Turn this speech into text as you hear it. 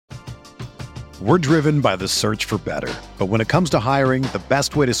We're driven by the search for better. But when it comes to hiring, the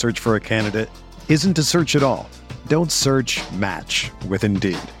best way to search for a candidate isn't to search at all. Don't search, match with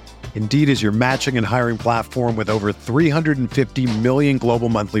Indeed. Indeed is your matching and hiring platform with over 350 million global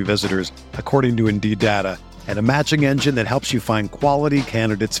monthly visitors, according to Indeed data, and a matching engine that helps you find quality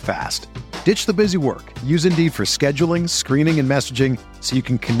candidates fast. Ditch the busy work. Use Indeed for scheduling, screening, and messaging so you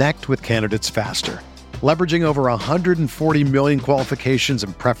can connect with candidates faster. Leveraging over 140 million qualifications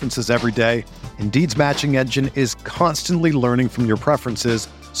and preferences every day, Indeed's matching engine is constantly learning from your preferences,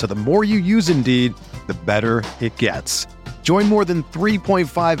 so the more you use Indeed, the better it gets. Join more than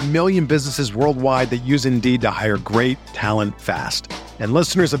 3.5 million businesses worldwide that use Indeed to hire great talent fast. And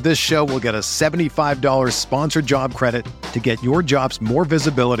listeners of this show will get a $75 sponsored job credit to get your jobs more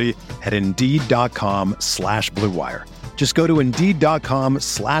visibility at Indeed.com/Blue Wire. Just go to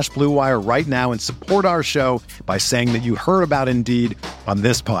Indeed.com/Blue Wire right now and support our show by saying that you heard about Indeed on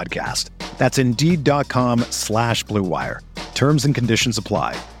this podcast. That's Indeed.com/Blue Wire. Terms and conditions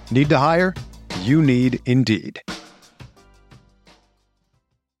apply. Need to hire? You need Indeed.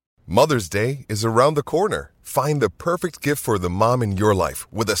 Mother's Day is around the corner. Find the perfect gift for the mom in your life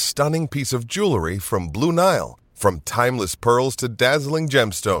with a stunning piece of jewelry from Blue Nile. From timeless pearls to dazzling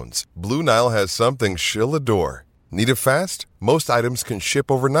gemstones, Blue Nile has something she'll adore. Need it fast? Most items can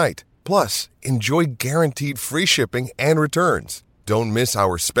ship overnight. Plus, enjoy guaranteed free shipping and returns. Don't miss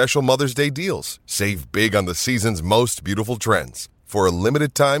our special Mother's Day deals. Save big on the season's most beautiful trends. For a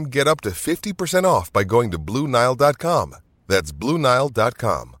limited time, get up to 50% off by going to BlueNile.com. That's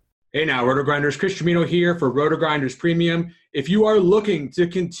BlueNile.com. Hey now, RotoGrinders, Chris Jumino here for RotoGrinders Premium. If you are looking to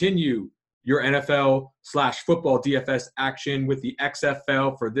continue your NFL/football DFS action with the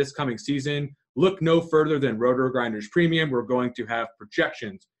XFL for this coming season, look no further than RotoGrinders Premium. We're going to have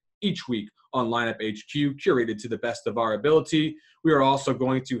projections each week on Lineup HQ, curated to the best of our ability. We are also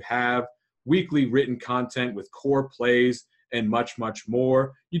going to have weekly written content with core plays and much, much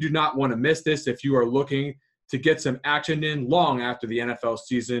more. You do not want to miss this if you are looking to get some action in long after the NFL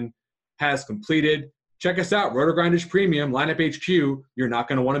season has completed. Check us out, RotoGrinders Premium, Lineup HQ. You're not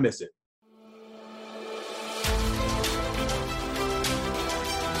going to want to miss it.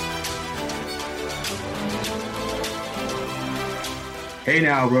 Hey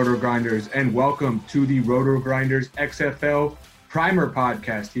now, RotoGrinders, and welcome to the RotoGrinders XFL Primer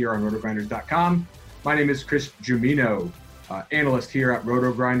podcast here on RotoGrinders.com. My name is Chris Jumino, analyst here at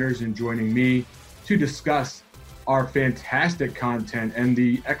RotoGrinders, and joining me to discuss our fantastic content and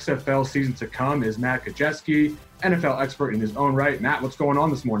the XFL season to come is Matt Kajeski, NFL expert in his own right. Matt, what's going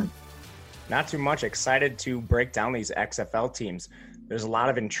on this morning? Not too much. Excited to break down these XFL teams. There's a lot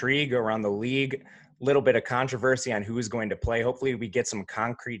of intrigue around the league, little bit of controversy on who's going to play. Hopefully we get some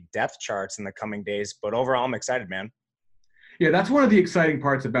concrete depth charts in the coming days, but overall I'm excited, man. Yeah, that's one of the exciting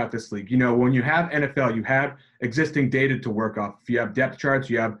parts about this league. You know, when you have NFL, you have existing data to work off. If you have depth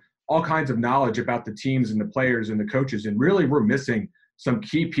charts, you have all kinds of knowledge about the teams and the players and the coaches, and really we're missing some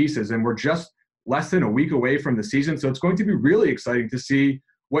key pieces, and we're just less than a week away from the season, so it's going to be really exciting to see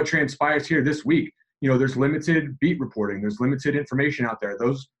what transpires here this week. You know, there's limited beat reporting, there's limited information out there.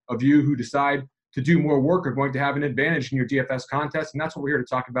 Those of you who decide to do more work are going to have an advantage in your DFS contest, and that's what we're here to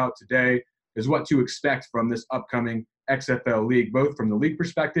talk about today, is what to expect from this upcoming XFL league, both from the league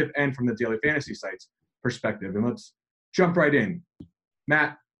perspective and from the daily fantasy sites perspective. And let's jump right in.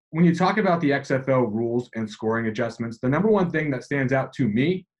 Matt, when you talk about the XFL rules and scoring adjustments, the number one thing that stands out to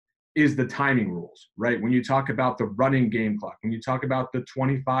me is the timing rules, right? When you talk about the running game clock, when you talk about the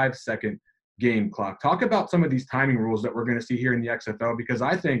 25-second game clock, talk about some of these timing rules that we're going to see here in the XFL, because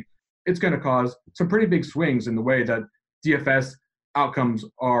I think it's going to cause some pretty big swings in the way that DFS outcomes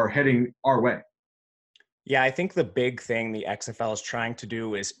are heading our way. Yeah, I think the big thing the XFL is trying to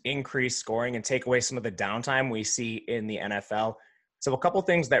do is increase scoring and take away some of the downtime we see in the NFL. So a couple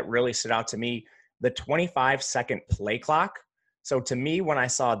things that really stood out to me, the 25-second play clock. So to me, when I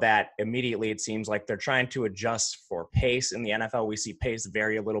saw that, immediately it seems like they're trying to adjust for pace. In the NFL, we see pace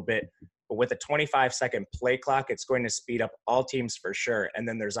vary a little bit. But with a 25-second play clock, it's going to speed up all teams for sure. And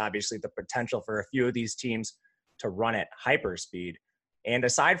then there's obviously the potential for a few of these teams to run at hyperspeed. And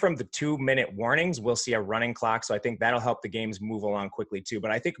aside from the 2-minute warnings, we'll see a running clock. So I think that'll help the games move along quickly too.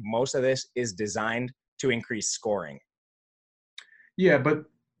 But I think most of this is designed to increase scoring. Yeah, but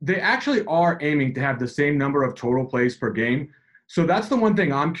they actually are aiming to have the same number of total plays per game. So that's the one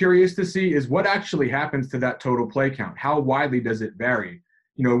thing I'm curious to see is what actually happens to that total play count. How widely does it vary?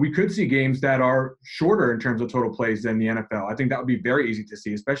 You know, we could see games that are shorter in terms of total plays than the NFL. I think that would be very easy to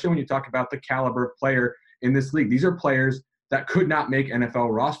see, especially when you talk about the caliber of player in this league. These are players that could not make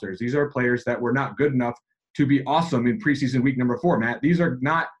NFL rosters. These are players that were not good enough to be awesome in preseason week number 4, Matt. These are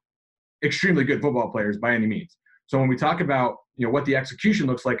not extremely good football players by any means. So when we talk about, what the execution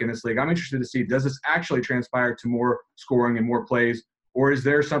looks like in this league, I'm interested to see, does this actually transpire to more scoring and more plays, or is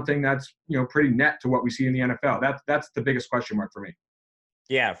there something that's, pretty net to what we see in the NFL? That's the biggest question mark for me.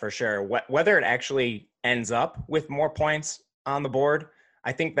 Yeah, for sure. Whether it actually ends up with more points on the board,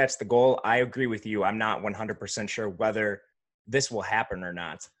 I think that's the goal. I agree with you. I'm not 100% sure whether this will happen or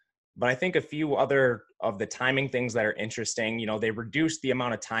not. But I think a few other of the timing things that are interesting, they reduced the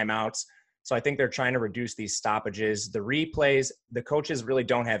amount of timeouts. So I think they're trying to reduce these stoppages. The replays, the coaches really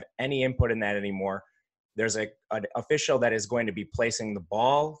don't have any input in that anymore. There's an official that is going to be placing the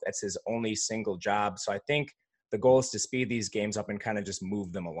ball. That's his only single job. So I think the goal is to speed these games up and kind of just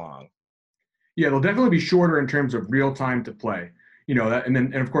move them along. Yeah, they'll definitely be shorter in terms of real time to play.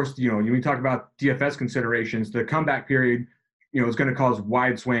 And of course, when we talk about DFS considerations, the comeback period, is going to cause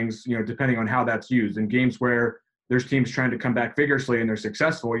wide swings, depending on how that's used. In games where there's teams trying to come back vigorously and they're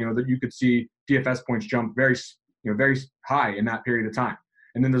successful, that you could see DFS points jump very high in that period of time.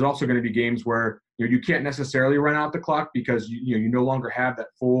 And then there's also going to be games where you can't necessarily run out the clock because you no longer have that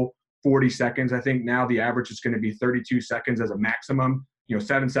full 40 seconds. I think now the average is going to be 32 seconds as a maximum.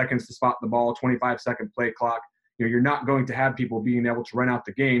 7 seconds to spot the ball, 25-second play clock. You're not going to have people being able to run out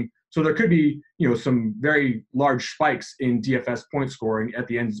the game. So there could be, some very large spikes in DFS point scoring at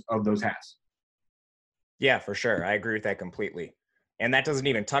the ends of those halves. Yeah, for sure. I agree with that completely. And that doesn't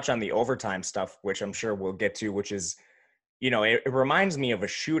even touch on the overtime stuff, which I'm sure we'll get to, which is, it reminds me of a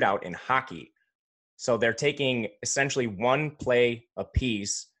shootout in hockey. So they're taking essentially one play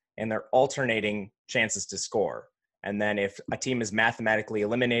apiece and they're alternating chances to score. And then if a team is mathematically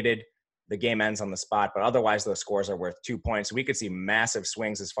eliminated, the game ends on the spot, but otherwise those scores are worth 2 points. We could see massive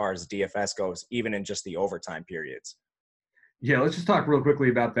swings as far as DFS goes, even in just the overtime periods. Yeah, let's just talk real quickly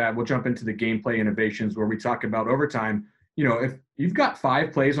about that. We'll jump into the gameplay innovations where we talk about overtime. If you've got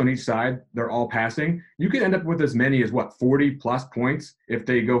 5 plays on each side, they're all passing, you could end up with as many as 40 plus points if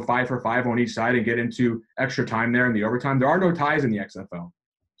they go 5 for 5 on each side and get into extra time there in the overtime. There are no ties in the XFL.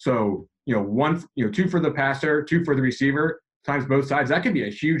 So, 2 for the passer, 2 for the receiver, times both sides. That could be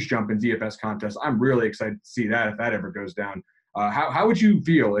a huge jump in DFS contests. I'm really excited to see that if that ever goes down. How would you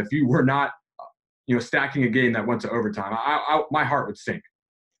feel if you were not, stacking a game that went to overtime? My heart would sink.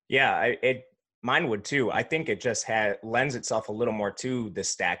 Yeah, mine would too. I think it just lends itself a little more to the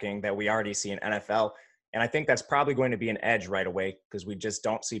stacking that we already see in NFL. And I think that's probably going to be an edge right away because we just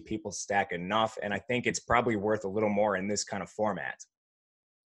don't see people stack enough. And I think it's probably worth a little more in this kind of format.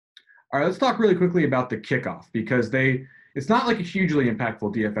 All right, let's talk really quickly about the kickoff because it's not like a hugely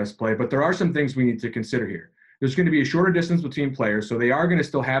impactful DFS play, but there are some things we need to consider here. There's going to be a shorter distance between players, so they are going to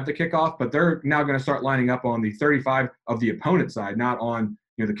still have the kickoff, but they're now going to start lining up on the 35 of the opponent side, not on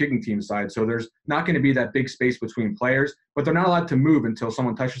the kicking team side. So there's not going to be that big space between players, but they're not allowed to move until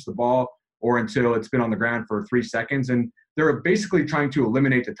someone touches the ball or until it's been on the ground for 3 seconds. And they're basically trying to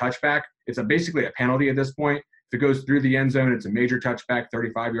eliminate the touchback. It's basically a penalty at this point. If it goes through the end zone, it's a major touchback,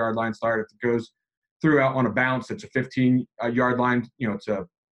 35-yard line start. If it goes through out on a bounce, it's a 15-yard line. It's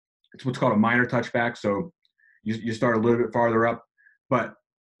what's called a minor touchback. So you start a little bit farther up. But,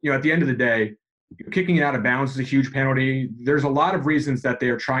 at the end of the day, kicking it out of bounds is a huge penalty. There's a lot of reasons that they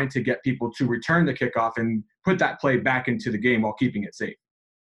are trying to get people to return the kickoff and put that play back into the game while keeping it safe.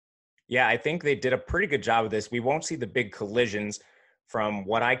 Yeah, I think they did a pretty good job of this. We won't see the big collisions from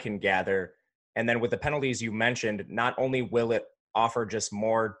what I can gather. And then with the penalties you mentioned, not only will it offer just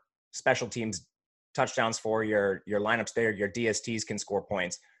more special teams touchdowns for your lineups there, your DSTs can score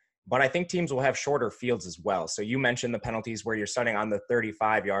points, but I think teams will have shorter fields as well. So you mentioned the penalties where you're starting on the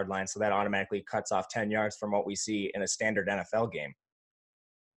 35-yard line, so that automatically cuts off 10 yards from what we see in a standard NFL game.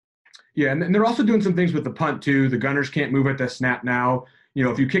 Yeah, and they're also doing some things with the punt too. The gunners can't move at the snap now.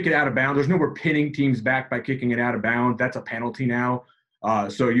 If you kick it out of bounds, there's no more pinning teams back by kicking it out of bounds. That's a penalty now.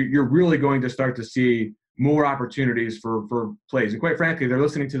 So you're really going to start to see more opportunities for plays. And quite frankly, they're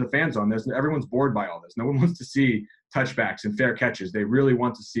listening to the fans on this. Everyone's bored by all this. No one wants to see touchbacks and fair catches. They really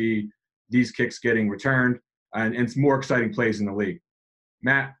want to see these kicks getting returned, and it's more exciting plays in the league.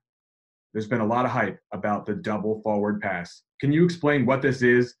 Matt, there's been a lot of hype about the double forward pass. Can you explain what this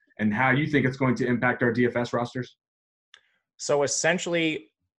is and how you think it's going to impact our DFS rosters? So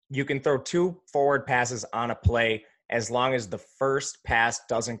essentially, you can throw 2 forward passes on a play as long as the first pass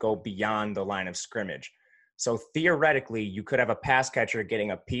doesn't go beyond the line of scrimmage. So theoretically, you could have a pass catcher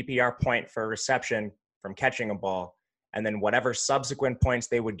getting a PPR point for reception from catching a ball, and then whatever subsequent points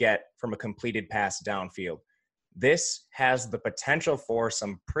they would get from a completed pass downfield. This has the potential for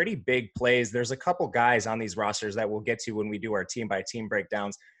some pretty big plays. There's a couple guys on these rosters that we'll get to when we do our team-by-team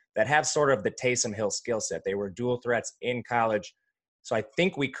breakdowns that have sort of the Taysom Hill skill set. They were dual threats in college. So I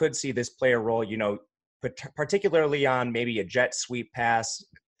think we could see this play a role, particularly on maybe a jet sweep pass,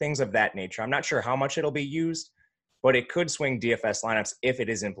 things of that nature. I'm not sure how much it'll be used, but it could swing DFS lineups if it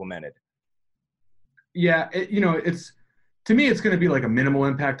is implemented. Yeah, to me, it's going to be like a minimal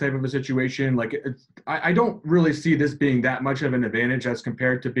impact type of a situation. Like, I don't really see this being that much of an advantage as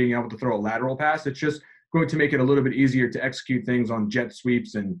compared to being able to throw a lateral pass. It's just going to make it a little bit easier to execute things on jet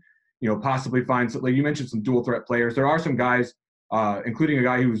sweeps and, possibly find some, like you mentioned, some dual threat players. There are some guys, including a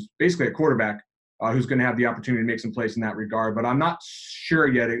guy who's basically a quarterback, who's going to have the opportunity to make some plays in that regard. But I'm not sure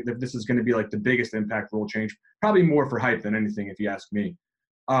yet if this is going to be like the biggest impact rule change. Probably more for hype than anything, if you ask me.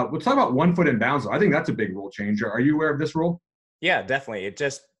 Let's talk about 1 foot in bounds. I think that's a big rule change. Are you aware of this rule? Yeah, definitely. It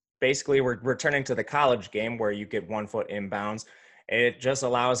just basically we're returning to the college game where you get 1 foot in bounds. It just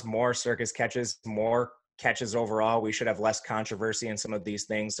allows more circus catches, more catches overall. We should have less controversy in some of these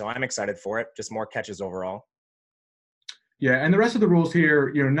things. So I'm excited for it. Just more catches overall. Yeah, and the rest of the rules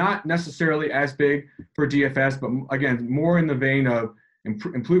here, not necessarily as big for DFS, but again, more in the vein of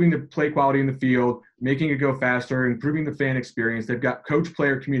improving the play quality in the field, making it go faster, improving the fan experience. They've got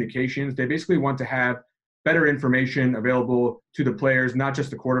coach-player communications. They basically want to have better information available to the players, not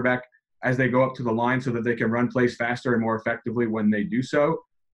just the quarterback, as they go up to the line so that they can run plays faster and more effectively when they do so.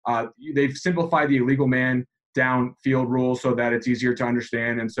 They've simplified the illegal man downfield rule so that it's easier to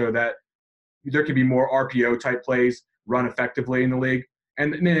understand and so that there can be more RPO-type plays run effectively in the league.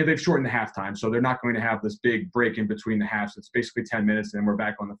 And then they've shortened the halftime, so they're not going to have this big break in between the halves. It's basically 10 minutes, and then we're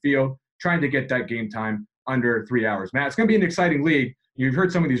back on the field trying to get that game time under 3 hours. Matt, it's going to be an exciting league. You've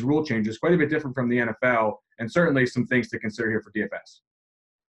heard some of these rule changes, quite a bit different from the NFL, and certainly some things to consider here for DFS.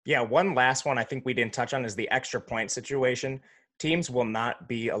 Yeah, one last one I think we didn't touch on is the extra point situation. Teams will not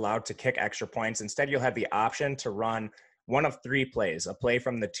be allowed to kick extra points. Instead, you'll have the option to run one of 3 plays. A play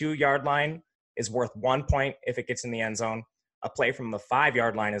from the 2-yard line is worth 1 point if it gets in the end zone. A play from the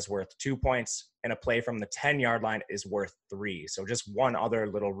 5-yard line is worth 2 points, and a play from the 10-yard line is worth 3. So just one other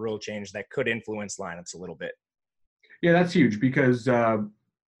little rule change that could influence lineups a little bit. Yeah, that's huge because,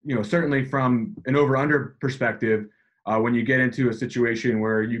 certainly from an over-under perspective, when you get into a situation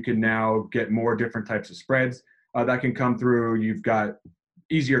where you can now get more different types of spreads that can come through, you've got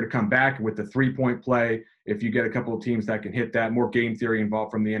easier to come back with the 3-point play. If you get a couple of teams that can hit that, more game theory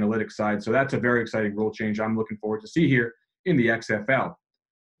involved from the analytics side. So that's a very exciting rule change I'm looking forward to see here in the XFL.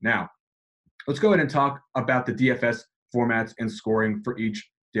 Now, let's go ahead and talk about the DFS formats and scoring for each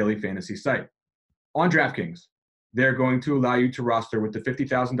daily fantasy site. On DraftKings, they're going to allow you to roster with the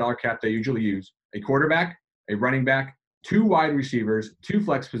 $50,000 cap they usually use, a quarterback, a running back, 2 wide receivers, 2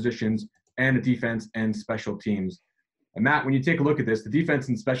 flex positions, and a defense and special teams. And Matt, when you take a look at this, the defense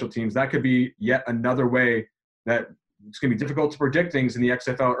and special teams, that could be yet another way that it's going to be difficult to predict things in the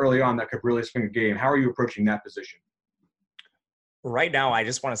XFL early on that could really swing a game. How are you approaching that position? Right now, I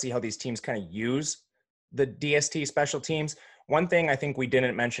just want to see how these teams kind of use the DST special teams. One thing I think we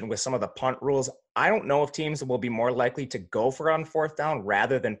didn't mention with some of the punt rules, I don't know if teams will be more likely to go for it on 4th down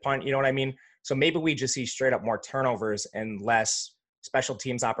rather than punt. You know what I mean? So maybe we just see straight up more turnovers and less special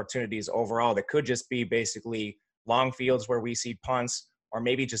teams opportunities overall. That could just be basically long fields where we see punts, or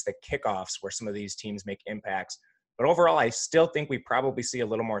maybe just the kickoffs where some of these teams make impacts. But overall, I still think we probably see a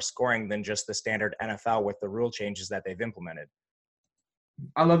little more scoring than just the standard NFL with the rule changes that they've implemented.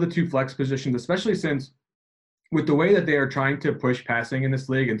 I love the 2 flex positions, especially since with the way that they are trying to push passing in this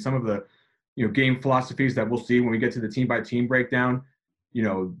league and some of the game philosophies that we'll see when we get to the team by team breakdown,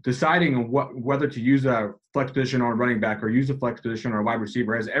 deciding on whether to use a flex position on a running back or use a flex position on a wide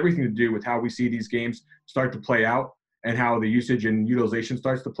receiver has everything to do with how we see these games start to play out and how the usage and utilization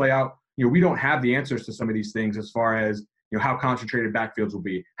starts to play out. We don't have the answers to some of these things as far as how concentrated backfields will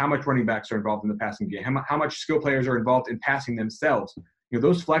be, how much running backs are involved in the passing game, how much skill players are involved in passing themselves.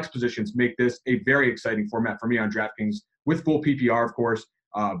 Those flex positions make this a very exciting format for me on DraftKings with full PPR, of course.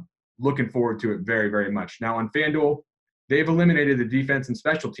 Looking forward to it very, very much. Now on FanDuel, they've eliminated the defense and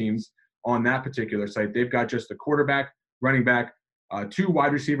special teams on that particular site. They've got just the quarterback, running back, 2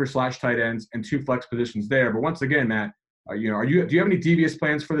 wide receivers / tight ends, and 2 flex positions there. But once again, Matt, do you have any devious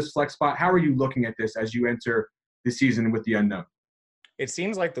plans for this flex spot? How are you looking at this as you enter the season with the unknown? It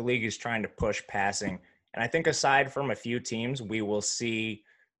seems like the league is trying to push passing. And I think aside from a few teams, we will see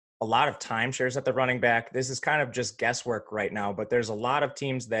a lot of timeshares at the running back. This is kind of just guesswork right now, but there's a lot of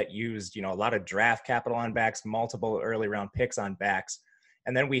teams that used, a lot of draft capital on backs, multiple early round picks on backs.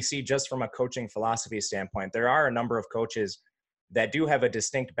 And then we see just from a coaching philosophy standpoint, there are a number of coaches that do have a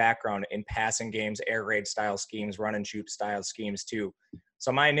distinct background in passing games, air raid style schemes, run and shoot style schemes too.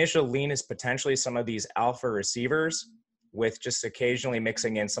 So my initial lean is potentially some of these alpha receivers with just occasionally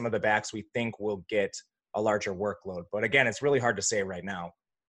mixing in some of the backs we think will get a larger workload. But again, it's really hard to say right now.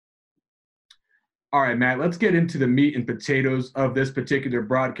 All right, Matt, let's get into the meat and potatoes of this particular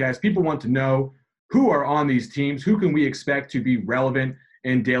broadcast. People want to know who are on these teams, who can we expect to be relevant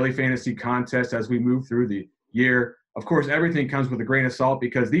in daily fantasy contests as we move through the year. Of course, everything comes with a grain of salt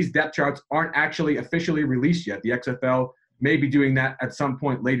because these depth charts aren't actually officially released yet. The XFL may be doing that at some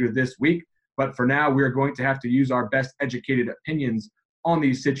point later this week, but for now, we're going to have to use our best educated opinions on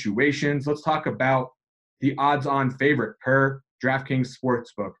these situations. Let's talk about the odds-on favorite per DraftKings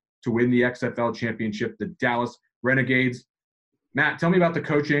Sportsbook to win the XFL championship, the Dallas Renegades. Matt, tell me about the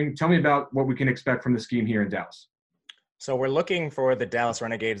coaching. Tell me about what we can expect from the scheme here in Dallas. So we're looking for the Dallas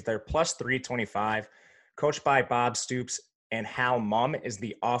Renegades. They're plus 325, coached by Bob Stoops, and Hal Mumm is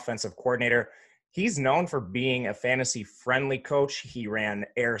the offensive coordinator. He's known for being a fantasy-friendly coach. He ran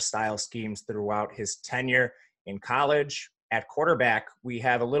air-style schemes throughout his tenure in college. At quarterback, we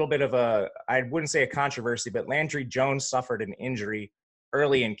have a little bit of I wouldn't say a controversy, but Landry Jones suffered an injury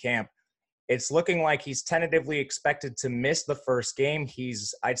early in camp. It's looking like he's tentatively expected to miss the first game.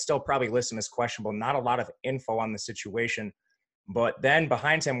 I'd still probably list him as questionable. Not a lot of info on the situation. But then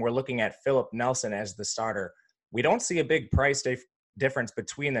behind him, we're looking at Philip Nelson as the starter. We don't see a big price difference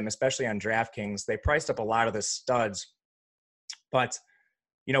between them, especially on DraftKings. They priced up a lot of the studs. But,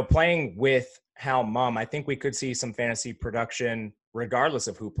 playing with Hal Mumm, I think we could see some fantasy production regardless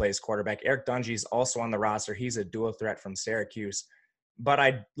of who plays quarterback. Eric Dungy's also on the roster. He's a dual threat from Syracuse. But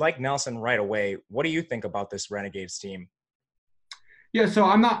I like Nelson right away. What do you think about this Renegades team? Yeah, so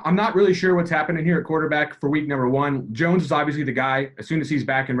I'm not really sure what's happening here at quarterback for week number one. Jones is obviously the guy. As soon as he's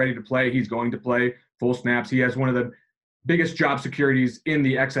back and ready to play, he's going to play full snaps. He has one of the biggest job securities in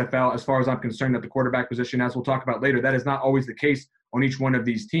the XFL as far as I'm concerned at the quarterback position, as we'll talk about later. That is not always the case on each one of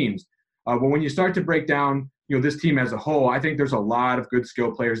these teams. But when you start to break down, this team as a whole, I think there's a lot of good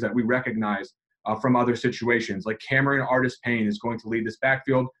skill players that we recognize from other situations. Like Cameron Artis-Payne is going to lead this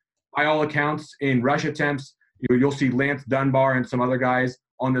backfield. By all accounts, in rush attempts, you'll see Lance Dunbar and some other guys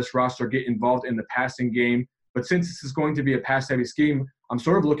on this roster get involved in the passing game. But since this is going to be a pass-heavy scheme, I'm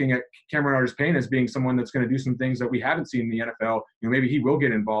sort of looking at Cameron Artis-Payne as being someone that's going to do some things that we haven't seen in the NFL. Maybe he will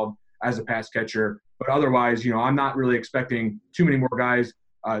get involved as a pass catcher. But otherwise, I'm not really expecting too many more guys,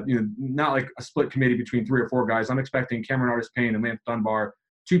 not like a split committee between 3 or 4 guys. I'm expecting Cameron Artis-Payne and Lance Dunbar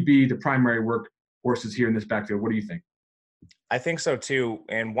to be the primary workhorses here in this backfield. What do you think? I think so too.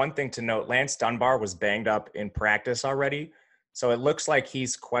 And one thing to note, Lance Dunbar was banged up in practice already. So it looks like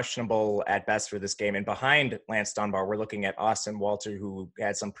he's questionable at best for this game. And behind Lance Dunbar, we're looking at Austin Walter, who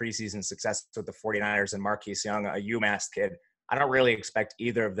had some preseason success with the 49ers, and Marquise Young, a UMass kid. I don't really expect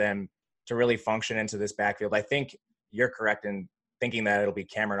either of them to really function into this backfield. I think you're correct in thinking that it'll be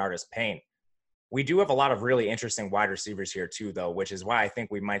Cameron Artis-Payne. We do have a lot of really interesting wide receivers here too, though, which is why I think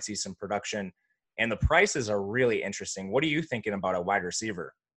we might see some production. And the prices are really interesting. What are you thinking about a wide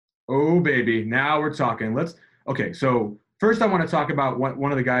receiver? Oh, baby. Now we're talking. Okay, so first I want to talk about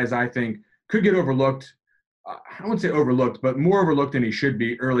one of the guys I think could get overlooked. I wouldn't say overlooked, but more overlooked than he should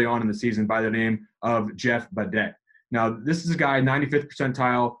be early on in the season, by the name of Jeff Badet. Now, this is a guy, 95th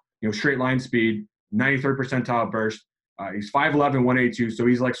percentile, straight line speed, 93rd percentile burst. He's 5'11", 182, so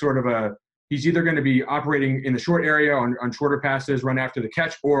he's like sort of he's either going to be operating in the short area on shorter passes, run after the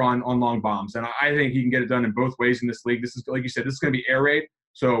catch, or on long bombs. And I think he can get it done in both ways in this league. This is, like you said, this is going to be air raid.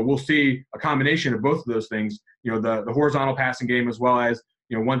 So we'll see a combination of both of those things, the horizontal passing game, as well as,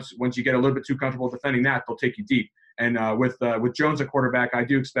 once you get a little bit too comfortable defending that, they'll take you deep. And with Jones at quarterback, I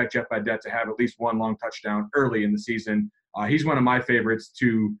do expect Jeff Badet to have at least one long touchdown early in the season. He's one of my favorites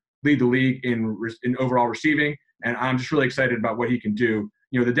to lead the league in overall receiving, and I'm just really excited about what he can do.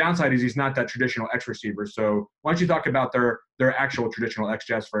 The downside is he's not that traditional X receiver. So why don't you talk about their actual traditional X,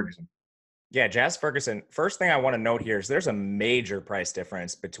 Jazz Ferguson? Yeah, Jazz Ferguson. First thing I want to note here is there's a major price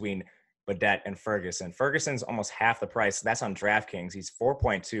difference between Badet and Ferguson. Ferguson's almost half the price. That's on DraftKings. He's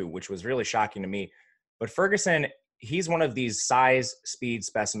 4.2, which was really shocking to me. But Ferguson, he's one of these size speed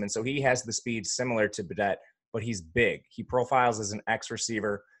specimens. So he has the speed similar to Badet, but he's big. He profiles as an X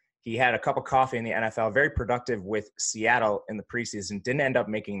receiver. He had a cup of coffee in the NFL, very productive with Seattle in the preseason, didn't end up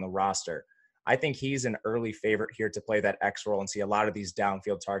making the roster. I think he's an early favorite here to play that X role and see a lot of these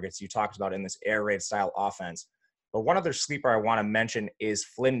downfield targets you talked about in this air raid style offense. But one other sleeper I want to mention is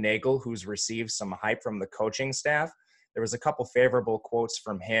Flynn Nagel, who's received some hype from the coaching staff. There was a couple favorable quotes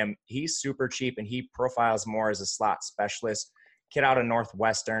from him. He's super cheap, and he profiles more as a slot specialist. Kid out of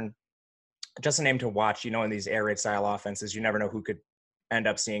Northwestern. Just a name to watch, in these air raid style offenses. You never know who could end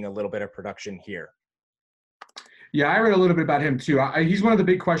up seeing a little bit of production here. Yeah, I read a little bit about him too. He's one of the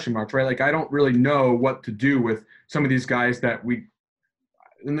big question marks, right? Like, I don't really know what to do with some of these guys that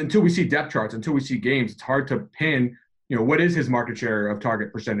and until we see depth charts, until we see games, it's hard to pin, what is his market share of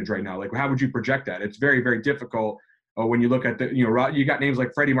target percentage right now? Like, how would you project that? It's very, very difficult when you look at you got names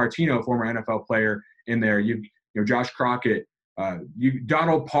like Freddie Martino, former NFL player, in there. Josh Crockett,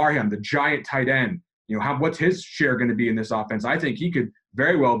 Donald Parham, the giant tight end. What's his share going to be in this offense? I think he could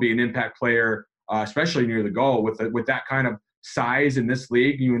very well be an impact player, especially near the goal with that kind of size in this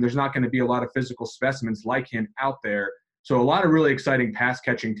league. There's not going to be a lot of physical specimens like him out there. So a lot of really exciting pass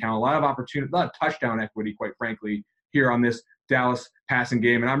catching talent, a lot of opportunity, a lot of touchdown equity, quite frankly, here on this Dallas passing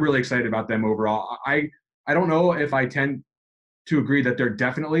game. And I'm really excited about them overall. I don't know if I tend to agree that they're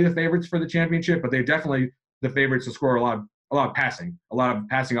definitely the favorites for the championship, but they're definitely the favorites to score a lot of passing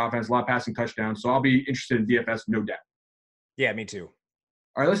offense, a lot of passing touchdowns. So I'll be interested in DFS, no doubt. Yeah, me too.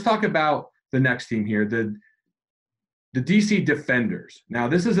 All right, let's talk about the next team here, the DC Defenders. Now,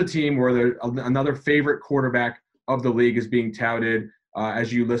 this is a team where another favorite quarterback of the league is being touted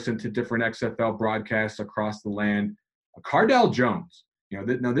as you listen to different XFL broadcasts across the land. Cardale Jones.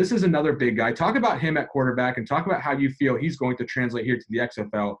 Now this is another big guy. Talk about him at quarterback and talk about how you feel he's going to translate here to the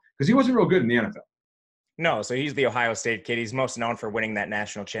XFL, because he wasn't real good in the NFL. No, so he's the Ohio State kid. He's most known for winning that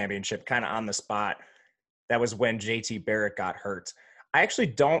national championship kind of on the spot. That was when JT Barrett got hurt. I actually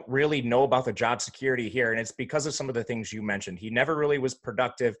don't really know about the job security here, and it's because of some of the things you mentioned. He never really was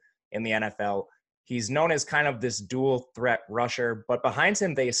productive in the NFL. He's known as kind of this dual threat rusher, but behind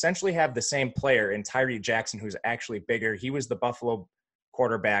him, they essentially have the same player in Tyree Jackson, who's actually bigger. He was the Buffalo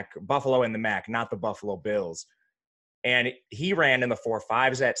quarterback, Buffalo in the MAC, not the Buffalo Bills. And he ran in the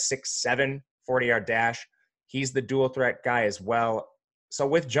 4.5s at 6'7", 40-yard dash. He's the dual threat guy as well. So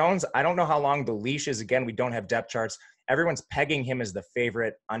with Jones, I don't know how long the leash is. Again, we don't have depth charts. Everyone's pegging him as the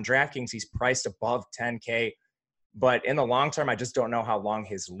favorite. On DraftKings, he's priced above 10K. But in the long term, I just don't know how long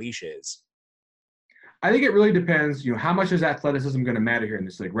his leash is. I think it really depends, how much is athleticism going to matter here in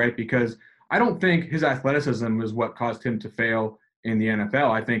this league, right? Because I don't think his athleticism is what caused him to fail in the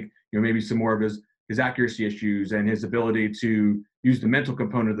NFL. I think, maybe some more of his accuracy issues and his ability to use the mental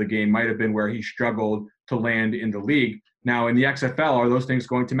component of the game might have been where he struggled to land in the league. Now, in the XFL, are those things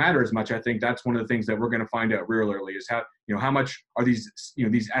going to matter as much? I think that's one of the things that we're going to find out real early is how much are these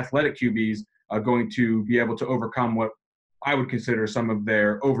athletic QBs going to be able to overcome what I would consider some of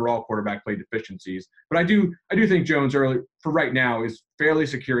their overall quarterback play deficiencies. But I do think Jones early for right now is fairly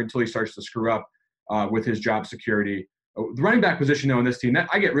secure until he starts to screw up with his job security. The running back position, though, in this team,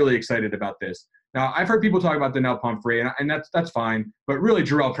 I get really excited about this. Now, I've heard people talk about Donnell Pumphrey, and that's fine. But really,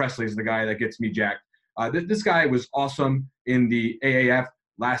 Jarrell Presley is the guy that gets me jacked. This guy was awesome in the AAF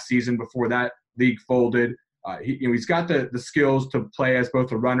last season before that league folded. He's got the skills to play as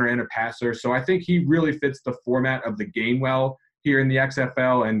both a runner and a passer. So I think he really fits the format of the game well here in the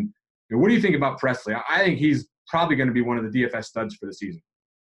XFL. And what do you think about Presley? I think he's probably going to be one of the DFS studs for the season.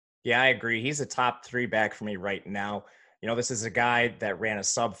 Yeah, I agree. He's a top 3 back for me right now. This is a guy that ran a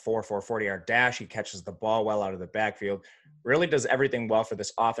sub 4.4 40-yard dash. He catches the ball well out of the backfield. Really does everything well for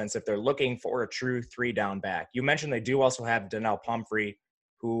this offense if they're looking for a true 3-down back. You mentioned they do also have Donnell Pumphrey,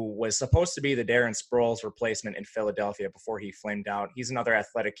 who was supposed to be the Darren Sproles replacement in Philadelphia before he flamed out. He's another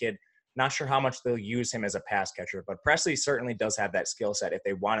athletic kid. Not sure how much they'll use him as a pass catcher, but Presley certainly does have that skill set if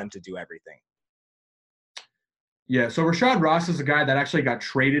they want him to do everything. Yeah, so Rashad Ross is a guy that actually got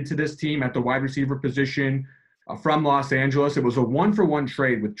traded to this team at the wide receiver position from Los Angeles. It was a 1-for-1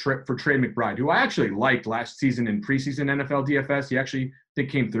 trade for Trey McBride, who I actually liked last season in preseason NFL DFS. He actually, I think,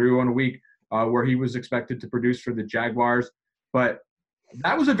 came through on a week where he was expected to produce for the Jaguars. But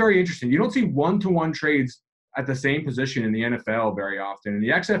that was a very interesting. You don't see 1-to-1 trades at the same position in the NFL very often. In the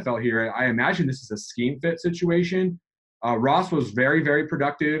XFL here, I imagine this is a scheme fit situation. Ross was very, very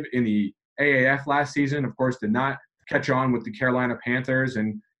productive in the AAF last season. Of course, did not catch on with the Carolina Panthers,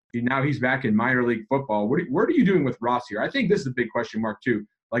 and now he's back in minor league football. What are you doing with Ross here? I think this is a big question mark too.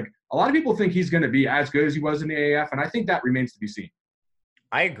 Like, a lot of people think he's going to be as good as he was in the AAF, and I think that remains to be seen.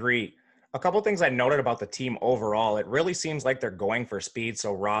 I agree. A couple of things I noted about the team overall, it really seems like they're going for speed.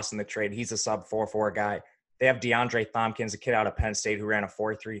 So Ross in the trade, he's a sub 4.4 guy. They have DeAndre Thompkins, a kid out of Penn State who ran a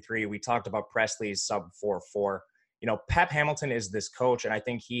 4.33. We talked about Presley's sub 4.4. Pep Hamilton is this coach, and I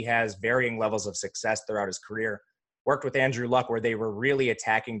think he has varying levels of success throughout his career. Worked with Andrew Luck where they were really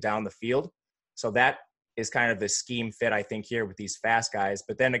attacking down the field. So that is kind of the scheme fit, I think, here with these fast guys.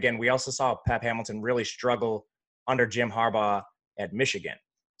 But then again, we also saw Pep Hamilton really struggle under Jim Harbaugh at Michigan.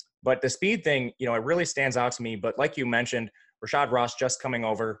 But the speed thing, it really stands out to me. But like you mentioned, Rashad Ross just coming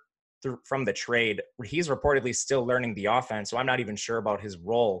over from the trade, he's reportedly still learning the offense. So I'm not even sure about his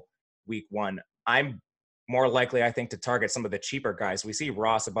role week 1. I'm more likely, I think, to target some of the cheaper guys. We see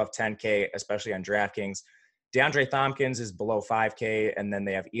Ross above 10K, especially on DraftKings. DeAndre Thompkins is below 5K, and then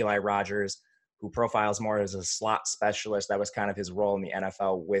they have Eli Rogers, who profiles more as a slot specialist. That was kind of his role in the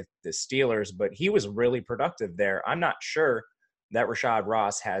NFL with the Steelers, but he was really productive there. I'm not sure that Rashad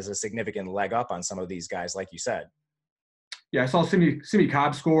Ross has a significant leg up on some of these guys, like you said. Yeah, I saw Simi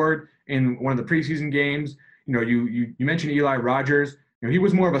Cobb scored in one of the preseason games. You know, you mentioned Eli Rogers. You know, he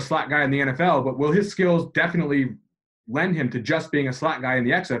was more of a slot guy in the NFL, but will his skills definitely lend him to just being a slot guy in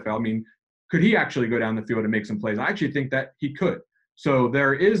the XFL? I mean, could he actually go down the field and make some plays? I actually think that he could. So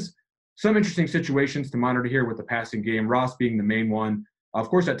there is some interesting situations to monitor here with the passing game, Ross being the main one. Of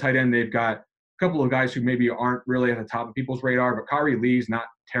course, at tight end, they've got a couple of guys who maybe aren't really at the top of people's radar, but Kari Lee's not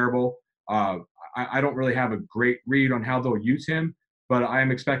terrible. I don't really have a great read on how they'll use him, but I am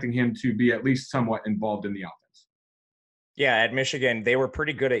expecting him to be at least somewhat involved in the offense. Yeah, at Michigan, they were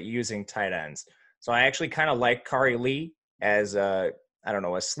pretty good at using tight ends. So I actually kind of like Kari Lee as a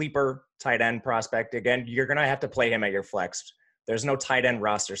sleeper tight end prospect. Again, you're going to have to play him at your flex. There's no tight end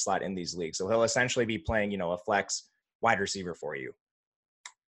roster slot in these leagues. So he'll essentially be playing, a flex wide receiver for you.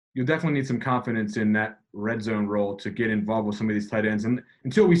 You'll definitely need some confidence in that red zone role to get involved with some of these tight ends, and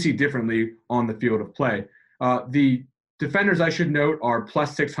until we see differently on the field of play. The defenders, I should note, are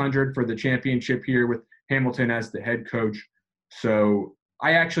plus 600 for the championship here with Hamilton as the head coach. So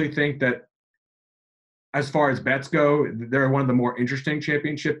I actually think that as far as bets go, they're one of the more interesting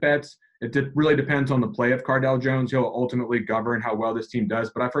championship bets. It really depends on the play of Cardale Jones. He'll ultimately govern how well this team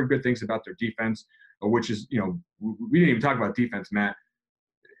does, but I've heard good things about their defense, which is, we didn't even talk about defense, Matt.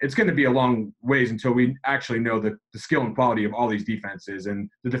 It's going to be a long ways until we actually know the skill and quality of all these defenses. And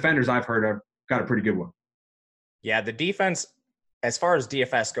the defenders I've heard have got a pretty good one. Yeah, the defense, as far as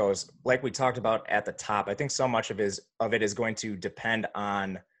DFS goes, like we talked about at the top, I think so much of it is going to depend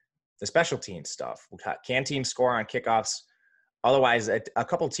on the special team stuff. Can teams score on kickoffs? Otherwise, a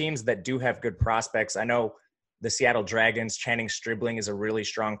couple teams that do have good prospects. I know the Seattle Dragons, Channing Stribling is a really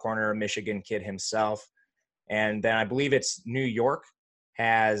strong corner, a Michigan kid himself. And then I believe it's New York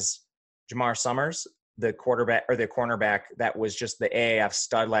has Jamar Summers, the cornerback that was just the AAF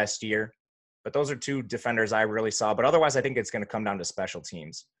stud last year. But those are two defenders I really saw. But otherwise, I think it's going to come down to special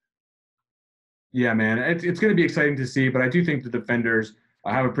teams. Yeah, man, it's going to be exciting to see. But I do think the defenders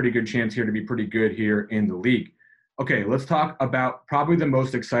have a pretty good chance here to be pretty good here in the league. Okay, let's talk about probably the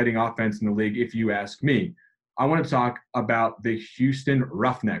most exciting offense in the league, if you ask me. I want to talk about the Houston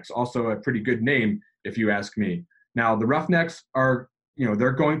Roughnecks, also a pretty good name, if you ask me. Now, the Roughnecks are,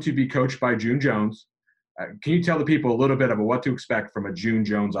 they're going to be coached by June Jones. Can you tell the people a little bit about what to expect from a June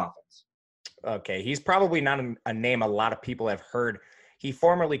Jones offense? Okay, he's probably not a name a lot of people have heard. He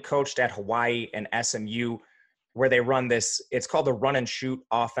formerly coached at Hawaii and SMU, where they run this. It's called the run and shoot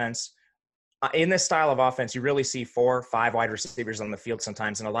offense. In this style of offense, you really see 4 or 5 wide receivers on the field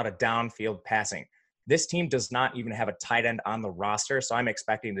sometimes and a lot of downfield passing. This team does not even have a tight end on the roster, so I'm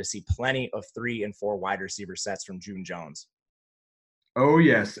expecting to see plenty of 3 and 4 wide receiver sets from June Jones. Oh,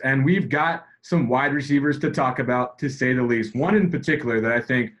 yes, and we've got some wide receivers to talk about, to say the least. One in particular that I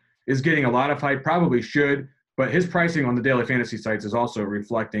think is getting a lot of hype, probably should, but his pricing on the daily fantasy sites is also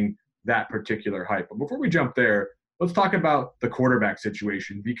reflecting that particular hype. But before we jump there, let's talk about the quarterback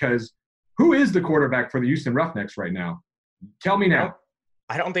situation, because who is the quarterback for the Houston Roughnecks right now? Tell me now.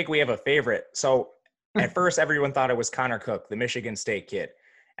 I don't think we have a favorite. So at first, everyone thought it was Connor Cook, the Michigan State kid.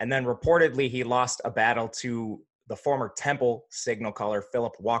 And then reportedly, he lost a battle to the former Temple signal caller,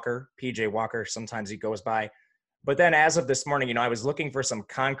 Philip Walker, PJ Walker, sometimes he goes by. But then as of this morning, I was looking for some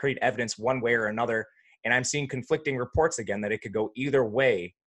concrete evidence one way or another, and I'm seeing conflicting reports again that it could go either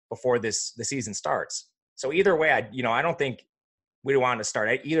way before the season starts. So either way, I don't think we want to start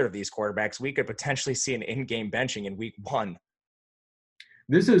at either of these quarterbacks. We could potentially see an in-game benching in week 1.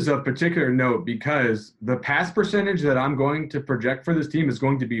 This is of particular note because the pass percentage that I'm going to project for this team is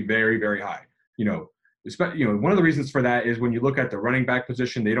going to be very, very high. One of the reasons for that is when you look at the running back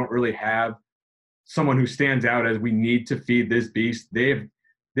position, they don't really have someone who stands out as we need to feed this beast. They've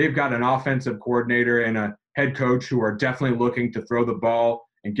got an offensive coordinator and a head coach who are definitely looking to throw the ball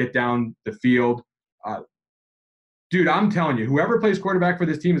and get down the field. Dude, I'm telling you, whoever plays quarterback for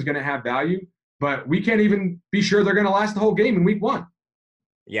this team is going to have value, but we can't even be sure they're going to last the whole game in week 1.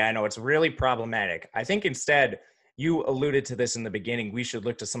 Yeah, I know. It's really problematic. I think instead, you alluded to this in the beginning, we should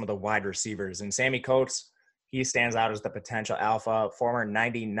look to some of the wide receivers. And Sammy Coates, he stands out as the potential alpha, former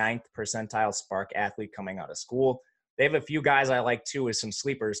 99th percentile Spark athlete coming out of school. They have a few guys I like, too, as some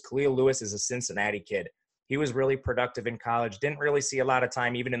sleepers. Khalil Lewis is a Cincinnati kid. He was really productive in college, didn't really see a lot of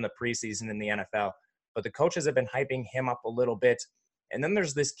time even in the preseason in the NFL. But the coaches have been hyping him up a little bit. And then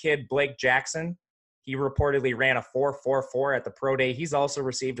there's this kid, Blake Jackson. He reportedly ran a 4.44 at the pro day. He's also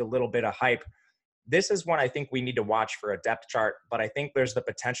received a little bit of hype. This is one I think we need to watch for a depth chart, but I think there's the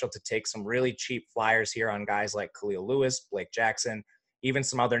potential to take some really cheap flyers here on guys like Khalil Lewis, Blake Jackson, even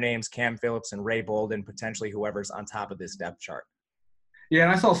some other names, Cam Phillips and Ray Bolden, potentially whoever's on top of this depth chart. Yeah,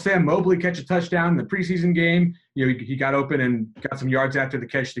 and I saw Sam Mobley catch a touchdown in the preseason game. He got open and got some yards after the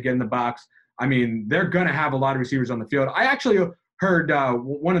catch to get in the box. I mean, they're going to have a lot of receivers on the field. I actually heard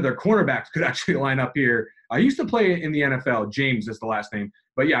one of their cornerbacks could actually line up here. I used to play in the NFL. James is the last name.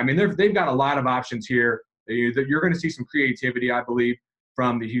 But, yeah, I mean, they've got a lot of options here. You're going to see some creativity, I believe,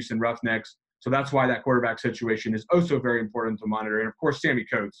 from the Houston Roughnecks. So that's why that quarterback situation is also very important to monitor. And, of course, Sammy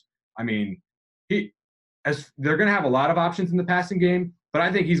Coates. I mean, they're going to have a lot of options in the passing game, but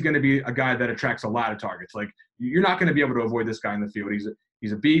I think he's going to be a guy that attracts a lot of targets. Like, you're not going to be able to avoid this guy in the field.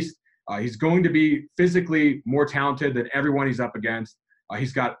 He's a beast. He's going to be physically more talented than everyone he's up against.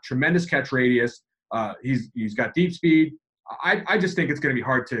 He's got tremendous catch radius. He's got deep speed. I just think it's going to be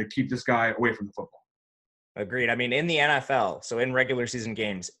hard to keep this guy away from the football. Agreed. I mean, in the NFL, so in regular season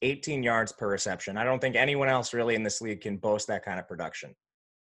games, 18 yards per reception. I don't think anyone else really in this league can boast that kind of production.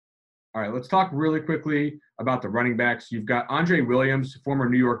 All right, let's talk really quickly about the running backs. You've got Andre Williams, former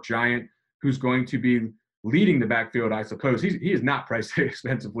New York Giant, who's going to be leading the backfield, I suppose. He is not priced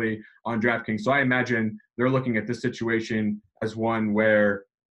expensively on DraftKings, so I imagine they're looking at this situation as one where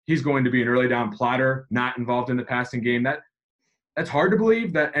he's going to be an early down plotter, not involved in the passing game. That's hard to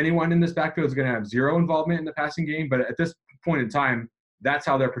believe that anyone in this backfield is going to have zero involvement in the passing game, but at this point in time, that's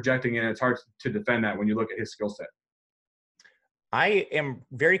how they're projecting it, and it's hard to defend that when you look at his skill set. I am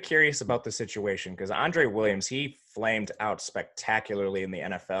very curious about the situation because Andre Williams, he flamed out spectacularly in the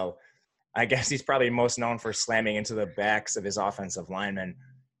NFL. I guess he's probably most known for slamming into the backs of his offensive linemen.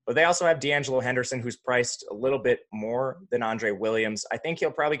 But they also have D'Angelo Henderson, who's priced a little bit more than Andre Williams. I think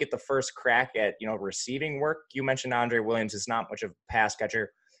he'll probably get the first crack at, receiving work. You mentioned Andre Williams is not much of a pass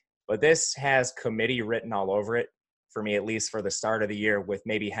catcher, but this has committee written all over it for me, at least for the start of the year, with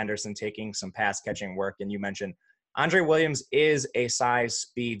maybe Henderson taking some pass catching work. And you mentioned Andre Williams is a size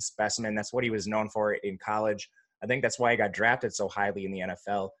speed specimen. That's what he was known for in college. I think that's why he got drafted so highly in the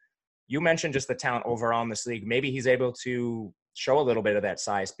NFL. You mentioned just the talent overall in this league. Maybe he's able to show a little bit of that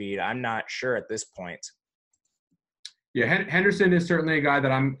size speed. I'm not sure at this point. Yeah, Henderson is certainly a guy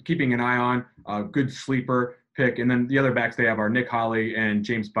that I'm keeping an eye on. A good sleeper pick. And then the other backs they have are Nick Holley and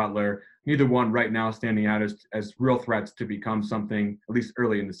James Butler. Neither one right now standing out as real threats to become something, at least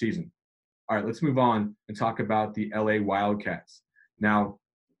early in the season. All right, let's move on and talk about the LA Wildcats. Now,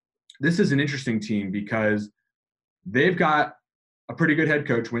 this is an interesting team because they've got a pretty good head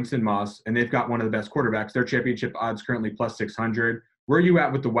coach, Winston Moss, and they've got one of the best quarterbacks. Their championship odds currently plus 600. Where are you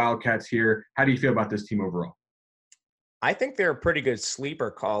at with the Wildcats here? How do you feel about this team overall? I think they're a pretty good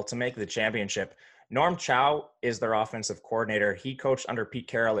sleeper call to make the championship. Norm Chow is their offensive coordinator. He coached under Pete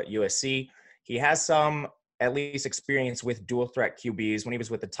Carroll at USC. He has some, at least, experience with dual threat QBs. When he was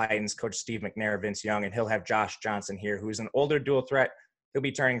with the Titans, Coach Steve McNair, Vince Young, and he'll have Josh Johnson here, who's an older dual threat. He'll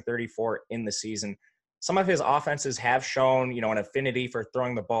be turning 34 in the season. Some of his offenses have shown, an affinity for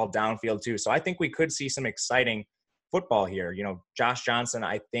throwing the ball downfield too. So I think we could see some exciting football here. Josh Johnson,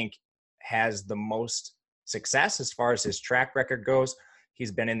 I think, has the most success as far as his track record goes.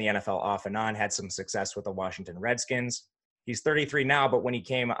 He's been in the NFL off and on, had some success with the Washington Redskins. He's 33 now, but when he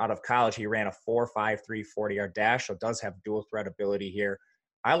came out of college, he ran a 4.53 40-yard dash, so does have dual threat ability here.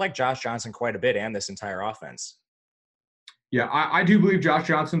 I like Josh Johnson quite a bit and this entire offense. Yeah, I do believe Josh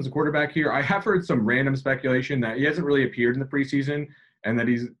Johnson's the quarterback here. I have heard some random speculation that he hasn't really appeared in the preseason and that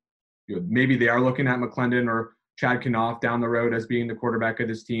he's maybe they are looking at McClendon or Chad Kanoff down the road as being the quarterback of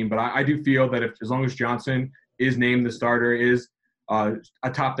this team. But I do feel that as long as Johnson is named the starter, is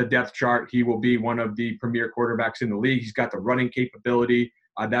atop the depth chart, he will be one of the premier quarterbacks in the league. He's got the running capability.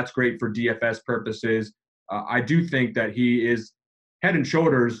 That's great for DFS purposes. I do think that he is head and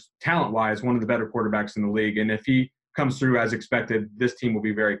shoulders, talent-wise, one of the better quarterbacks in the league. And if he comes through as expected, this team will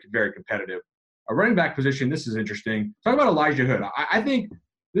be very, very competitive. A running back position, this is interesting. Talk about Elijah Hood. I think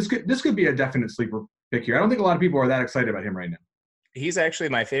this could be a definite sleeper pick here. I don't think a lot of people are that excited about him right now. He's actually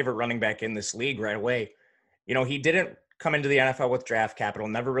my favorite running back in this league right away. He didn't come into the NFL with draft capital,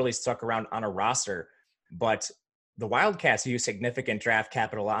 never really stuck around on a roster, but the Wildcats used significant draft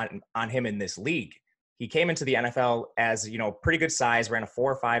capital on him in this league. He came into the NFL as, pretty good size, ran a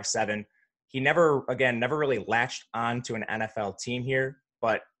 4.57. He never really latched on to an NFL team here,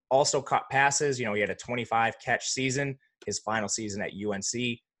 but also caught passes. He had a 25 catch season, his final season at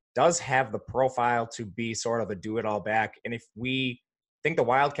UNC. Does have the profile to be sort of a do-it-all back. And if we think the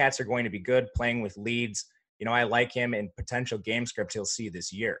Wildcats are going to be good playing with leads, I like him in potential game script he'll see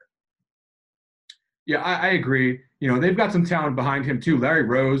this year. Yeah, I agree. They've got some talent behind him too. Larry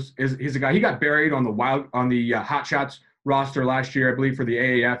Rose he's a guy. He got buried on the Hot Shots roster last year, I believe, for the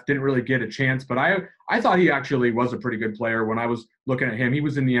AAF. Didn't really get a chance, but I thought he actually was a pretty good player when I was looking at him. He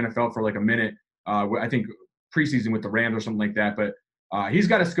was in the NFL for like a minute, I think preseason with the Rams or something like that. But he's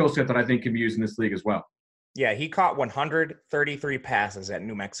got a skill set that I think can be used in this league as well. Yeah, he caught 133 passes at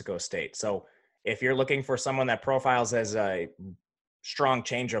New Mexico State. So if you're looking for someone that profiles as a strong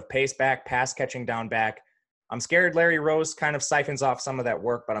change of pace back, pass catching down back, I'm scared Larry Rose kind of siphons off some of that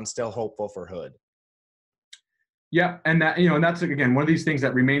work, but I'm still hopeful for Hood. Yeah, and that's again one of these things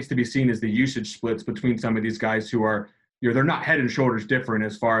that remains to be seen is the usage splits between some of these guys who are, they're not head and shoulders different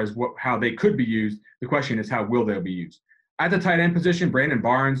as far as how they could be used. The question is how will they be used? At the tight end position, Brandon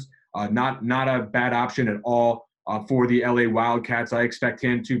Barnes, not a bad option at all for the LA Wildcats. I expect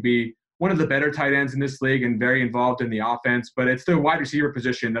him to be one of the better tight ends in this league and very involved in the offense. But it's the wide receiver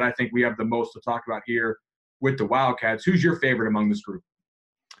position that I think we have the most to talk about here with the Wildcats. Who's your favorite among this group?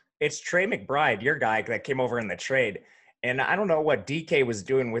 It's Trey McBride, your guy that came over in the trade. And I don't know what DK was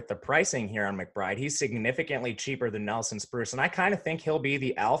doing with the pricing here on McBride. He's significantly cheaper than Nelson Spruce. And I kind of think he'll be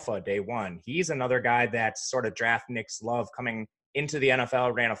the alpha day one. He's another guy that's sort of draft Nick's love coming into the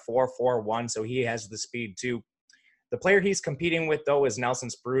NFL, ran a 4.41, so he has the speed too. The player he's competing with, though, is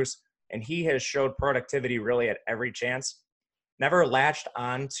Nelson Spruce. And he has showed productivity really at every chance. Never latched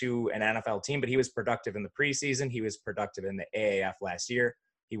on to an NFL team, but he was productive in the preseason. He was productive in the AAF last year.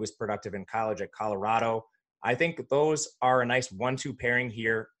 He was productive in college at Colorado. I think those are a nice 1-2 pairing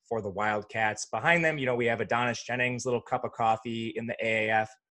here for the Wildcats. Behind them, we have Adonis Jennings, little cup of coffee in the AAF.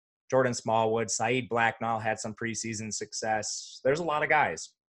 Jordan Smallwood, Saeed Blacknall had some preseason success. There's a lot of guys.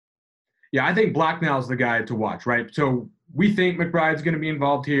 Yeah, I think Blacknall's the guy to watch, right? So we think McBride's going to be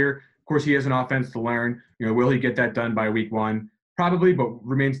involved here. Of course, he has an offense to learn. Will he get that done by week one? Probably, but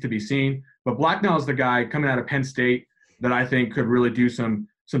remains to be seen. But Blacknall is the guy coming out of Penn State that I think could really do some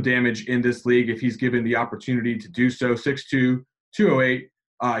damage in this league if he's given the opportunity to do so. 6'2", 208.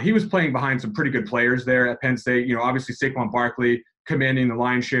 He was playing behind some pretty good players there at Penn State. Obviously Saquon Barkley commanding the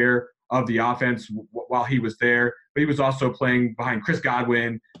lion's share of the offense while he was there. But he was also playing behind Chris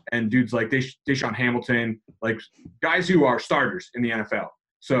Godwin and dudes like Deshaun Hamilton, like guys who are starters in the NFL.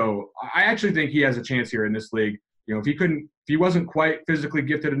 So I actually think he has a chance here in this league. If he wasn't quite physically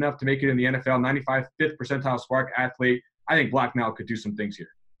gifted enough to make it in the NFL, 95th percentile spark athlete, I think Blacknall could do some things here.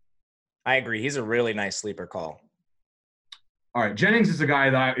 I agree. He's a really nice sleeper call. All right, Jennings is a guy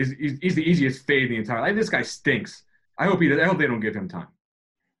that he's the easiest fade in the entire life. This guy stinks. I hope they don't give him time.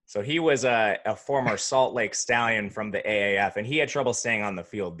 So he was a former Salt Lake Stallion from the AAF, and he had trouble staying on the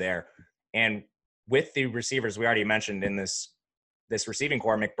field there. And with the receivers we already mentioned in this receiving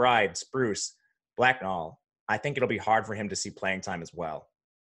core, McBride, Spruce, Blacknall, I think it'll be hard for him to see playing time as well.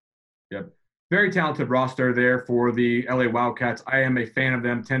 Yep. Very talented roster there for the LA Wildcats. I am a fan of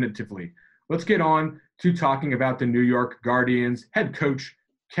them tentatively. Let's get on to talking about the New York Guardians head coach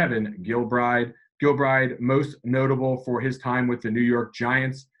Kevin Gilbride. Gilbride, most notable for his time with the New York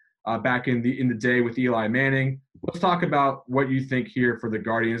Giants back in the day with Eli Manning. Let's talk about what you think here for the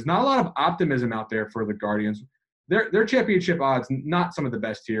Guardians. Not a lot of optimism out there for the Guardians. Their championship odds, not some of the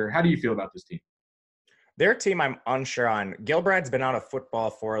best here. How do you feel about this team? Their team, I'm unsure on. Gilbride's been out of football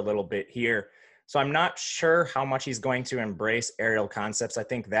for a little bit here, so I'm not sure how much he's going to embrace aerial concepts. I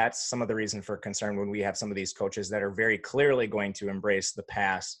think that's some of the reason for concern when we have some of these coaches that are very clearly going to embrace the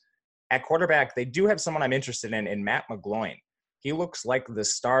pass. At quarterback, they do have someone I'm interested in Matt McGloin. He looks like the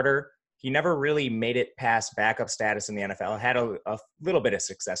starter. He never really made it past backup status in the NFL. Had a little bit of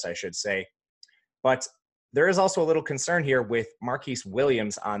success, I should say. But there is also a little concern here with Marquise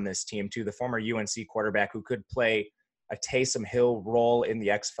Williams on this team, too, the former UNC quarterback who could play a Taysom Hill role in the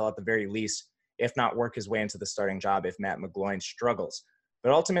XFL at the very least, if not work his way into the starting job if Matt McGloin struggles.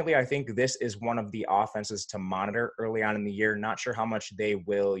 But ultimately, I think this is one of the offenses to monitor early on in the year. Not sure how much they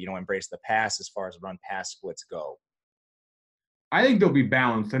will, embrace the pass as far as run-pass splits go. I think they'll be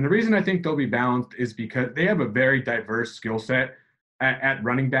balanced. And the reason I think they'll be balanced is because they have a very diverse skill set at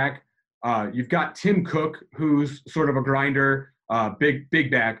running back. You've got Tim Cook, who's sort of a grinder, big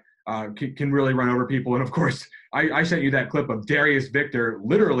back, can really run over people. And, of course, I sent you that clip of Darius Victor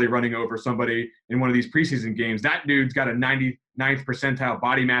literally running over somebody in one of these preseason games. That dude's got a 99th percentile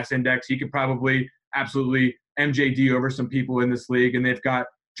body mass index. He could probably absolutely MJD over some people in this league. And they've got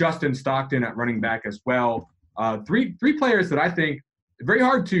Justin Stockton at running back as well. Three players that I think very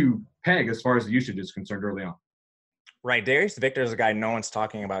hard to peg as far as the usage is concerned early on. Right. Darius Victor is a guy no one's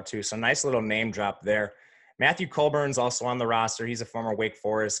talking about, too. So nice little name drop there. Matthew Colburn's also on the roster. He's a former Wake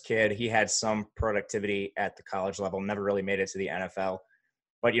Forest kid. He had some productivity at the college level, never really made it to the NFL.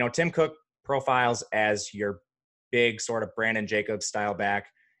 But, Tim Cook, profiles as your big sort of Brandon Jacobs style back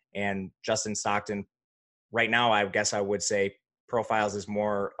and Justin Stockton. Right now, I guess I would say profiles is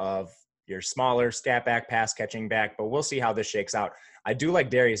more of your smaller stat back, pass catching back, but we'll see how this shakes out. I do like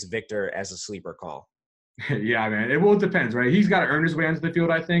Darius Victor as a sleeper call. Yeah, man. It depends, right? He's got to earn his way onto the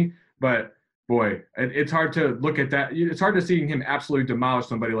field, I think. But boy, it's hard to look at that. It's hard to see him absolutely demolish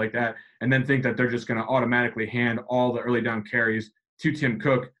somebody like that and then think that they're just going to automatically hand all the early down carries to Tim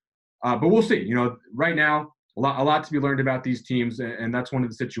Cook. But we'll see. You know, right now, a lot to be learned about these teams, and that's one of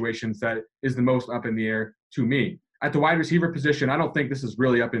the situations that is the most up in the air to me. At the wide receiver position, I don't think this is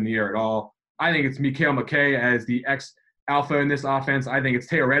really up in the air at all. I think it's Mikael McKay as the alpha in this offense. I think it's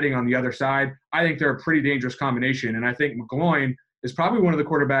Taylor Redding on the other side. I think they're a pretty dangerous combination, and I think McGloin is probably one of the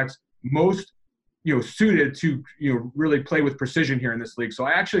quarterbacks most suited to really play with precision here in this league. So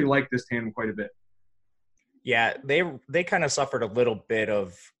I actually like this tandem quite a bit. Yeah, they kind of suffered a little bit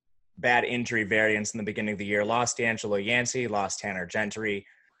of bad injury variance in the beginning of the year. Lost D'Angelo Yancey, lost Tanner Gentry.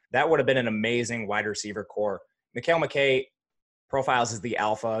 That would have been an amazing wide receiver core. Mikael McKay profiles as the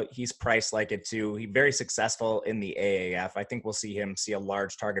alpha. He's priced like it too. He's very successful in the AAF. I think we'll see a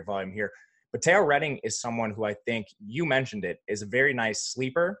large target volume here. But Taylor Redding is someone who I think, you mentioned it, is a very nice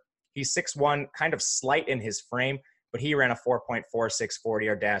sleeper. He's 6'1", kind of slight in his frame, but he ran a 4.46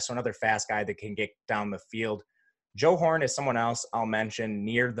 40-yard dash, so another fast guy that can get down the field. Joe Horn is someone else I'll mention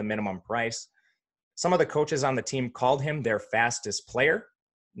near the minimum price. Some of the coaches on the team called him their fastest player.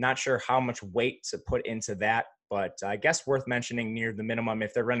 Not sure how much weight to put into that, but I guess worth mentioning near the minimum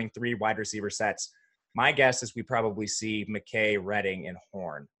if they're running 3 wide receiver sets. My guess is we probably see McKay, Redding, and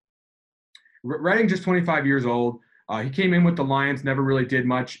Horn. Redding just 25 years old. He came in with the Lions, never really did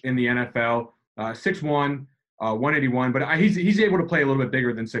much in the NFL. 6'1", 181, but he's able to play a little bit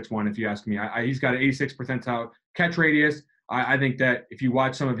bigger than 6'1", if you ask me. He's got an 86th percentile catch radius. I think that if you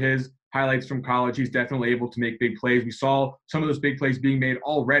watch some of his highlights from college, he's definitely able to make big plays. We saw some of those big plays being made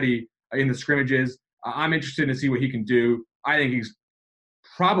already in the scrimmages. I'm interested to see what he can do. I think he's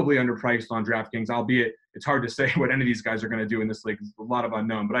probably underpriced on DraftKings, albeit it's hard to say what any of these guys are going to do in this league. There's a lot of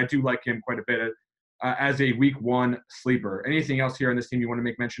unknown, but I do like him quite a bit as a week 1 sleeper. Anything else here on this team you want to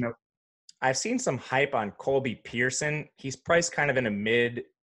make mention of? I've seen some hype on Colby Pearson. He's priced kind of in a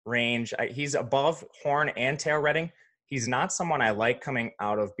mid-range. He's above Horn and Taylor Redding. He's not someone I like coming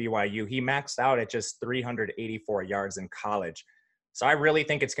out of BYU. He maxed out at just 384 yards in college. So I really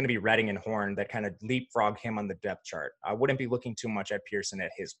think it's going to be Redding and Horn that kind of leapfrog him on the depth chart. I wouldn't be looking too much at Pearson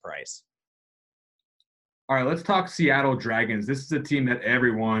at his price. All right, let's talk Seattle Dragons. This is a team that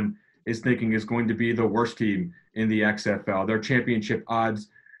everyone is thinking is going to be the worst team in the XFL. Their championship odds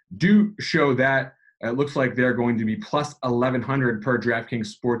do show that. It looks like they're going to be plus 1,100 per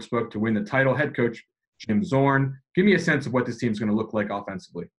DraftKings Sportsbook to win the title. Head coach Jim Zorn. Give me a sense of what this team's going to look like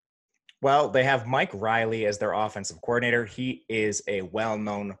offensively. Well, they have Mike Riley as their offensive coordinator. He is a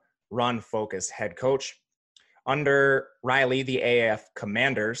well-known run-focused head coach. Under Riley, the AAF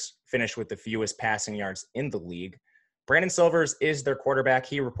Commanders finished with the fewest passing yards in the league. Brandon Silvers is their quarterback.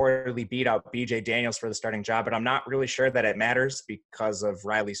 He reportedly beat out BJ Daniels for the starting job, but I'm not really sure that it matters because of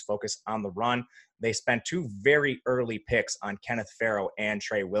Riley's focus on the run. They spent 2 very early picks on Kenneth Farrow and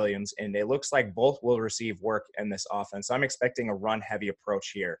Trey Williams, and it looks like both will receive work in this offense. So I'm expecting a run-heavy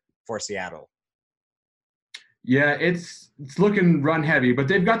approach here for Seattle. Yeah, it's looking run-heavy, but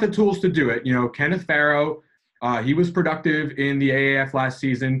they've got the tools to do it. Kenneth Farrow, he was productive in the AAF last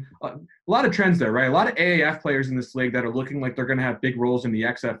season. A lot of trends there, right? A lot of AAF players in this league that are looking like they're going to have big roles in the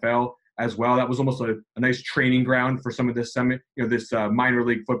XFL as well. That was almost a nice training ground for some of this minor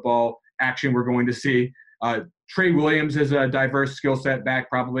league football action we're going to see. Trey Williams is a diverse skill set back,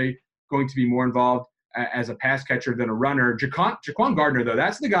 probably going to be more involved as a pass catcher than a runner. Jaquan Gardner, though,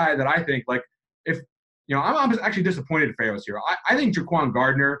 that's the guy that I think, I'm actually disappointed in Farrow's here. I think Jaquan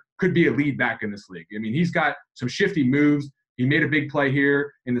Gardner could be a lead back in this league. I mean, he's got some shifty moves. He made a big play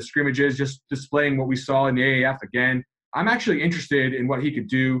here in the scrimmages, just displaying what we saw in the AAF again. I'm actually interested in what he could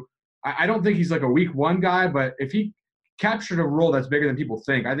do. I don't think he's like a week 1 guy, but if he captured a role that's bigger than people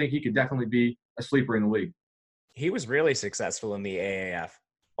think, I think he could definitely be a sleeper in the league. He was really successful in the AAF.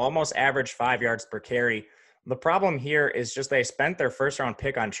 Almost averaged 5 yards per carry. The problem here is just they spent their first-round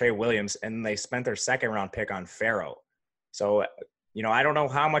pick on Trey Williams, and they spent their second-round pick on Farrow. So, I don't know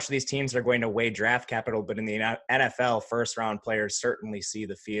how much these teams are going to weigh draft capital, but in the NFL, first-round players certainly see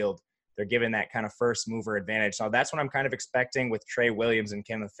the field. They're given that kind of first-mover advantage. So that's what I'm kind of expecting with Trey Williams and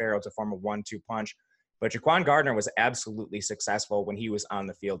Kenneth Farrow to form a 1-2 punch. But Jaquan Gardner was absolutely successful when he was on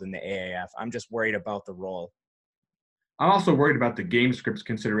the field in the AAF. I'm just worried about the role. I'm also worried about the game scripts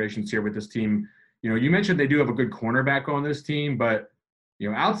considerations here with this team. You mentioned they do have a good cornerback on this team, but,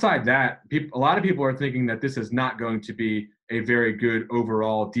 Outside that, a lot of people are thinking that this is not going to be a very good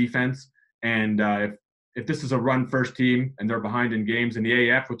overall defense. And if this is a run-first team and they're behind in games in the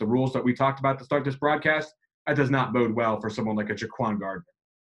AAF with the rules that we talked about to start this broadcast, that does not bode well for someone like a Jaquan Gardner.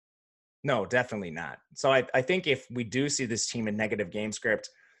 No, definitely not. So I think if we do see this team in negative game script,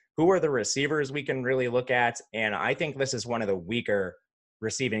 who are the receivers we can really look at? And I think this is one of the weaker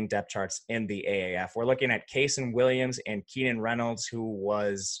receiving depth charts in the AAF. We're looking at Kason Williams and Keenan Reynolds,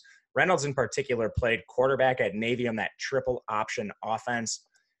 Reynolds in particular played quarterback at Navy on that triple option offense.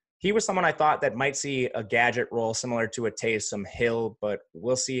 He was someone I thought that might see a gadget role similar to a Taysom Hill, but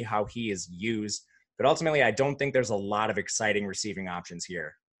we'll see how he is used. But ultimately, I don't think there's a lot of exciting receiving options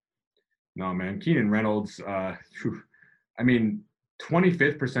here. No, man. Keenan Reynolds, 25th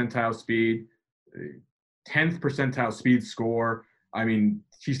percentile speed, 10th percentile speed score.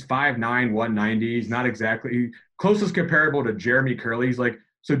 He's 5'9", 190. He's not exactly closest comparable to Jeremy Curley.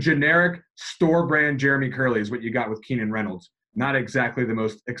 So generic store brand Jeremy Curley is what you got with Keenan Reynolds. Not exactly the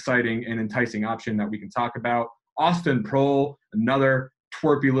most exciting and enticing option that we can talk about. Austin Prohl, another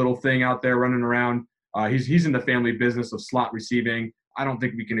twerpy little thing out there running around. He's in the family business of slot receiving. I don't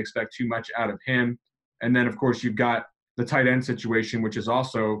think we can expect too much out of him. And then, of course, you've got the tight end situation, which is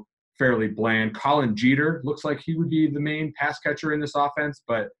also fairly bland. Colin Jeter looks like he would be the main pass catcher in this offense,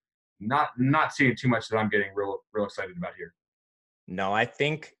 but not seeing too much that I'm getting real excited about here. No, I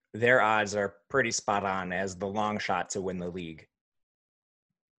think their odds are pretty spot on as the long shot to win the league.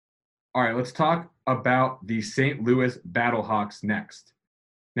 All right, let's talk about the St. Louis Battlehawks next.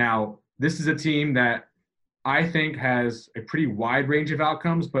 Now, this is a team that I think has a pretty wide range of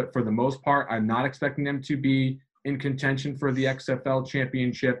outcomes, but for the most part, I'm not expecting them to be in contention for the XFL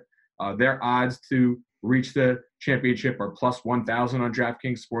championship. Their odds to reach the championship are plus 1,000 on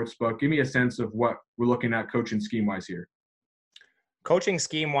DraftKings Sportsbook. Give me a sense of what we're looking at coaching scheme-wise here. Coaching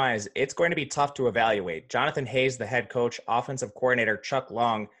scheme-wise, it's going to be tough to evaluate. Jonathan Hayes, the head coach, offensive coordinator Chuck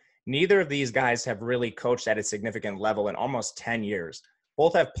Long, neither of these guys have really coached at a significant level in almost 10 years.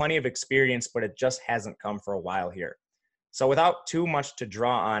 Both have plenty of experience, but it just hasn't come for a while here. So without too much to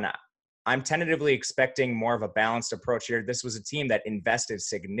draw on, I'm tentatively expecting more of a balanced approach here. This was a team that invested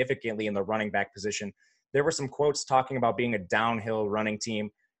significantly in the running back position. There were some quotes talking about being a downhill running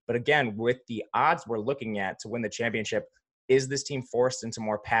team. But again, with the odds we're looking at to win the championship, is this team forced into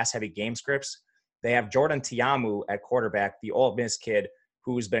more pass-heavy game scripts? They have Jordan Tiamu at quarterback, the Ole Miss kid,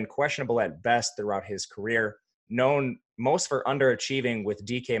 who's been questionable at best throughout his career, known most for underachieving with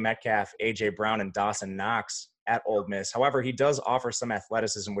DK Metcalf, A.J. Brown, and Dawson Knox at Ole Miss. However, he does offer some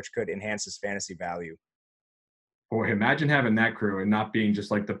athleticism, which could enhance his fantasy value. Boy, imagine having that crew and not being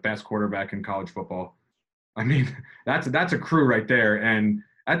just like the best quarterback in college football. That's a crew right there, and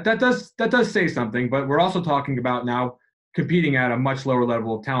that does say something. But we're also talking about now competing at a much lower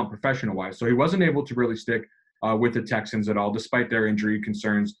level of talent professional-wise. So he wasn't able to really stick with the Texans at all, despite their injury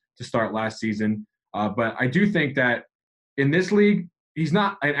concerns to start last season. But I do think that in this league, he's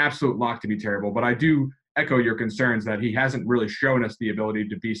not an absolute lock to be terrible, but I do echo your concerns that he hasn't really shown us the ability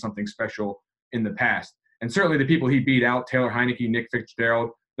to be something special in the past. And certainly the people he beat out, Taylor Heineke, Nick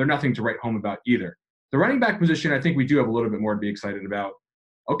Fitzgerald, they're nothing to write home about either. The running back position, I think we do have a little bit more to be excited about.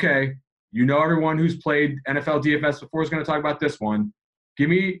 Okay, everyone who's played NFL DFS before is going to talk about this one. Give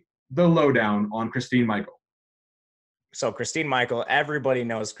me the lowdown on Christine Michael. So Christine Michael, everybody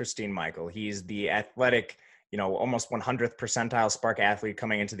knows Christine Michael. He's the athletic, almost 100th percentile spark athlete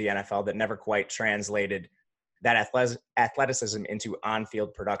coming into the NFL that never quite translated that athleticism into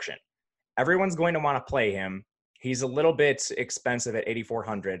on-field production. Everyone's going to want to play him. He's a little bit expensive at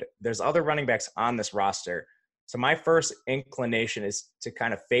 $8,400. There's other running backs on this roster. So my first inclination is to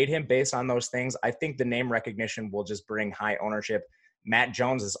kind of fade him based on those things. I think the name recognition will just bring high ownership. Matt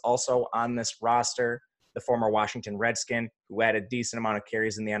Jones is also on this roster, the former Washington Redskin, who had a decent amount of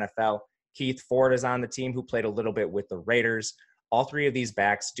carries in the NFL. Keith Ford is on the team, who played a little bit with the Raiders. All three of these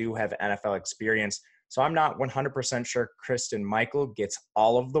backs do have NFL experience. So I'm not 100% sure Christine Michael gets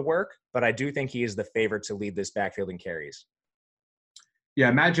all of the work, but I do think he is the favorite to lead this backfield in carries.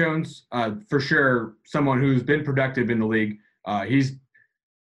 Yeah, Matt Jones, for sure, someone who's been productive in the league. I'm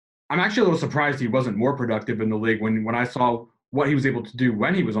actually a little surprised he wasn't more productive in the league when I saw what he was able to do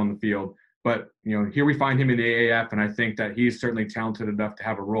when he was on the field. But, here we find him in the AAF, and I think that he's certainly talented enough to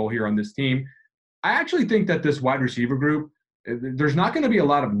have a role here on this team. I actually think that this wide receiver group, there's not going to be a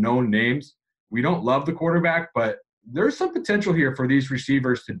lot of known names. We don't love the quarterback, but there's some potential here for these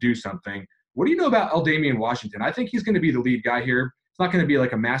receivers to do something. What do you know about Eldamian Washington? I think he's going to be the lead guy here. It's not going to be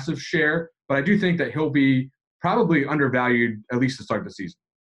like a massive share, but I do think that he'll be probably undervalued at least to start the season.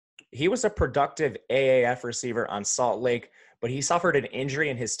 He was a productive AAF receiver on Salt Lake, but he suffered an injury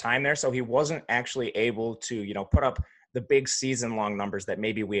in his time there. So he wasn't actually able to, put up the big season-long numbers that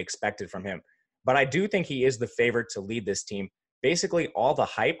maybe we expected from him. But I do think he is the favorite to lead this team. Basically, all the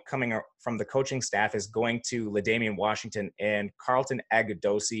hype coming from the coaching staff is going to LaDainian Washington and Carlton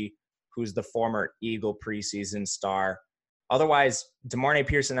Agudosi, who's the former Eagle preseason star. Otherwise, Demarne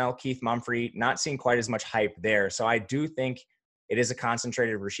Pearsonell, Keith Mumphrey, not seeing quite as much hype there. So I do think it is a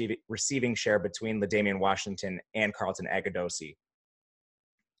concentrated receiving share between LaDainian Washington and Carlton Agudosi.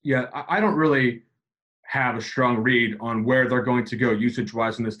 Yeah, I don't really have a strong read on where they're going to go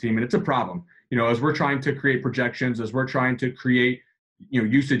usage-wise in this team, and it's a problem. As we're trying to create projections, as we're trying to create,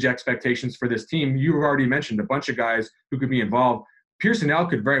 usage expectations for this team, you've already mentioned a bunch of guys who could be involved. Pearsonell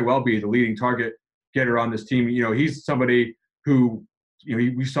could very well be the leading target getter on this team. He's somebody who,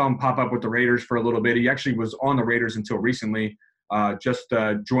 we saw him pop up with the Raiders for a little bit. He actually was on the Raiders until recently, just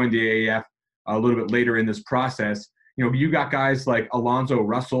joined the AAF a little bit later in this process. You got guys like Alonzo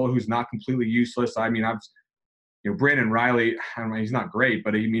Russell, who's not completely useless. I mean, Brandon Riley, I don't know, he's not great,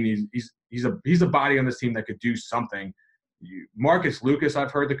 but I mean, he's a body on this team that could do something. Marcus Lucas,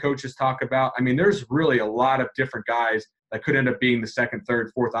 I've heard the coaches talk about. I mean, there's really a lot of different guys that could end up being the second,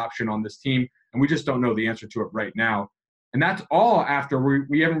 third, fourth option on this team, and we just don't know the answer to it right now. And that's all after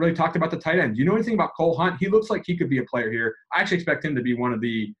we haven't really talked about the tight end. Do you know anything about Cole Hunt? He looks like he could be a player here. I actually expect him to be one of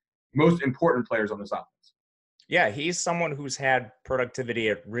the most important players on this offense. Yeah, he's someone who's had productivity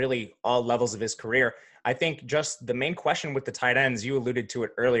at really all levels of his career. I think just the main question with the tight ends, you alluded to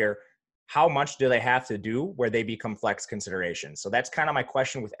it earlier, how much do they have to do where they become flex consideration? So that's kind of my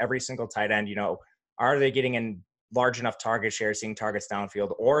question with every single tight end. Are they getting in large enough target share, seeing targets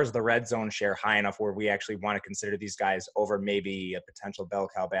downfield, or is the red zone share high enough where we actually want to consider these guys over maybe a potential bell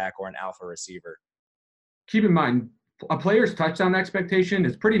cow back or an alpha receiver? Keep in mind, a player's touchdown expectation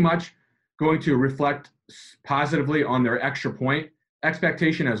is pretty much going to reflect positively on their extra point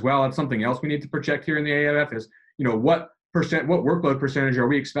expectation as well. That's something else we need to project here in the AAF is, what workload percentage are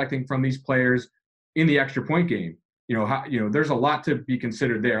we expecting from these players in the extra point game? There's a lot to be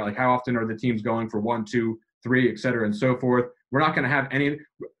considered there. Like how often are the teams going for 1, 2, 3, et cetera, and so forth. We're not going to have any,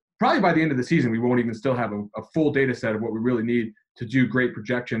 probably by the end of the season, we won't even still have a full data set of what we really need to do great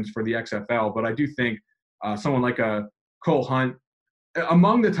projections for the XFL. But I do think someone like a Cole Hunt,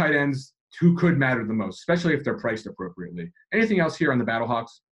 among the tight ends, who could matter the most, especially if they're priced appropriately. Anything else here on the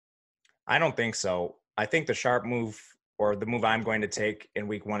Battlehawks? I don't think so. I think the sharp move, or the move I'm going to take in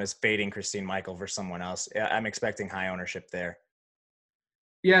week 1, is fading Christine Michael for someone else. I'm expecting high ownership there.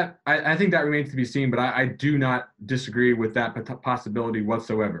 Yeah, I think that remains to be seen, but I do not disagree with that possibility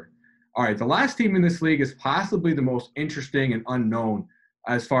whatsoever. All right, the last team in this league is possibly the most interesting and unknown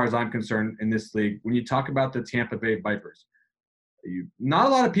as far as I'm concerned in this league. When you talk about the Tampa Bay Vipers, not a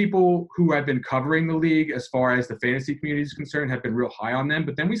lot of people who have been covering the league as far as the fantasy community is concerned have been real high on them,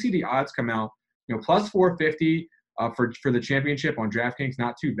 but then we see the odds come out, plus 450 for the championship on DraftKings,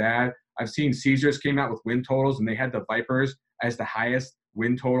 not too bad. I've seen Caesars came out with win totals, and they had the Vipers as the highest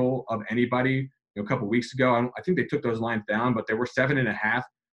win total of anybody a couple weeks ago. I think they took those lines down, but they were 7.5.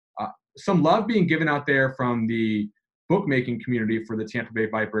 Some love being given out there from the bookmaking community for the Tampa Bay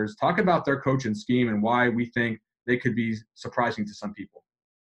Vipers. Talk about their coach and scheme and why we think they could be surprising to some people.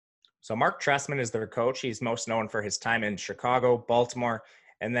 So Mark Trestman is their coach. He's most known for his time in Chicago, Baltimore,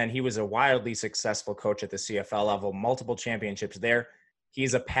 and then he was a wildly successful coach at the CFL level, multiple championships there.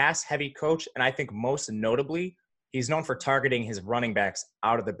 He's a pass-heavy coach, and I think most notably, he's known for targeting his running backs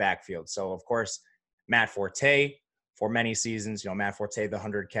out of the backfield. So, of course, Matt Forte for many seasons, Matt Forte, the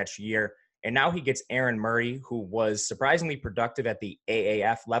 100-catch year. And now he gets Aaron Murray, who was surprisingly productive at the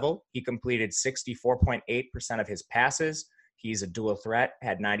AAF level. He completed 64.8% of his passes. He's a dual threat,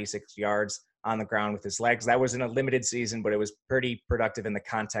 had 96 yards on the ground with his legs. That was in a limited season, but it was pretty productive in the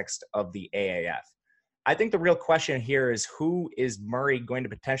context of the AAF. I think the real question here is, who is Murray going to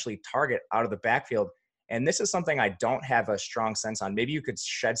potentially target out of the backfield? And this is something I don't have a strong sense on. Maybe you could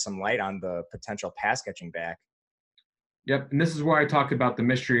shed some light on the potential pass catching back. Yep, and this is where I talk about the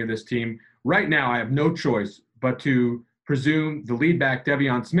mystery of this team. Right now, I have no choice but to presume the lead back,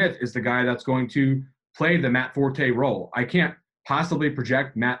 De'Veon Smith, is the guy that's going to play the Matt Forte role. I can't possibly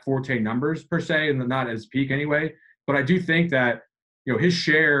project Matt Forte numbers per se, and not as peak anyway, but I do think that his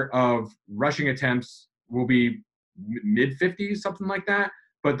share of rushing attempts will be mid-50s, something like that,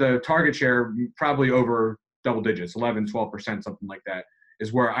 but the target share probably over double digits, 11, 12%, something like that,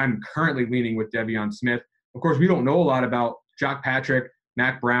 is where I'm currently leaning with De'Veon Smith. Of course, we don't know a lot about Jock Patrick,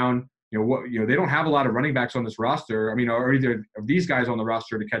 Mac Brown. They don't have a lot of running backs on this roster. Or either of these guys on the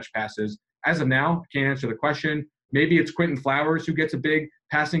roster to catch passes. As of now, I can't answer the question. Maybe it's Quentin Flowers who gets a big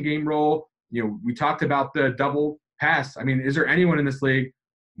passing game role. We talked about the double pass. I mean, is there anyone in this league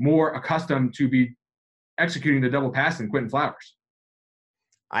more accustomed to be executing the double pass than Quentin Flowers?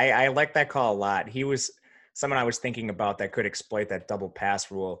 I like that call a lot. He was someone I was thinking about that could exploit that double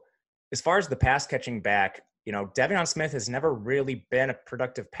pass rule. As far as the pass catching back, De'Veon Smith has never really been a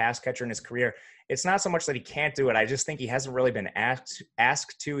productive pass catcher in his career. It's not so much that he can't do it. I just think he hasn't really been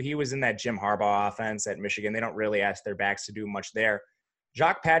asked to. He was in that Jim Harbaugh offense at Michigan. They don't really ask their backs to do much there.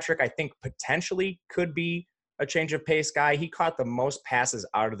 Jacques Patrick, I think, potentially could be a change of pace guy. He caught the most passes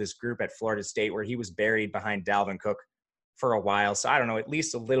out of this group at Florida State, where he was buried behind Dalvin Cook for a while. So I don't know, at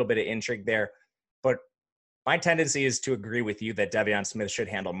least a little bit of intrigue there. But my tendency is to agree with you that De'Veon Smith should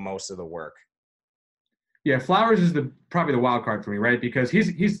handle most of the work. Yeah, Flowers is probably the wild card for me, right? Because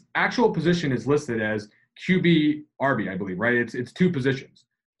his actual position is listed as QB RB, I believe, right? It's two positions.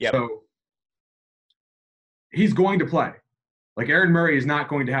 Yep. So he's going to play. Like, Aaron Murray is not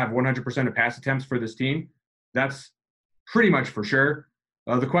going to have 100% of pass attempts for this team. That's pretty much for sure.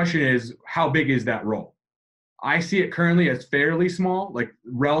 The question is, how big is that role? I see it currently as fairly small, like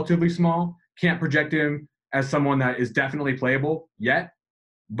relatively small. Can't project him as someone that is definitely playable yet.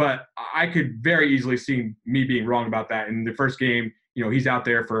 But I could very easily see me being wrong about that. In the first game, he's out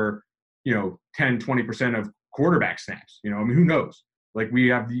there for, 10, 20% of quarterback snaps. I mean, who knows? Like, we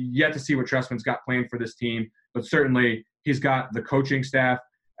have yet to see what Trestman's got planned for this team. But certainly he's got the coaching staff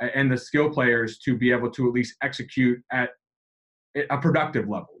and the skill players to be able to at least execute at a productive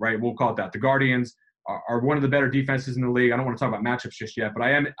level, right? We'll call it that. The Guardians are one of the better defenses in the league. I don't want to talk about matchups just yet, but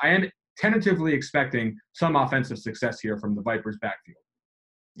I am tentatively expecting some offensive success here from the Vipers' backfield.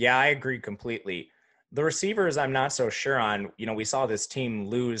 Yeah, I agree completely. The receivers, I'm not so sure on. We saw this team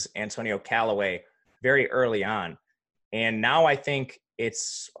lose Antonio Callaway very early on. And now I think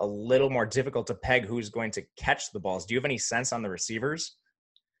it's a little more difficult to peg who's going to catch the balls. Do you have any sense on the receivers?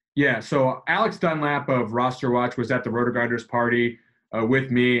 Yeah, so Alex Dunlap of Roster Watch was at the RotoGrinders party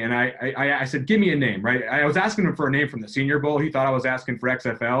with me, and I said, give me a name, right? I was asking him for a name from the Senior Bowl. He thought I was asking for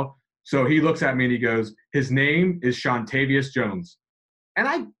XFL. So he looks at me and he goes, his name is Shontavious Jones. And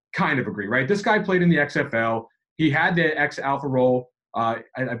I kind of agree, right? This guy played in the XFL. He had the X-Alpha role. I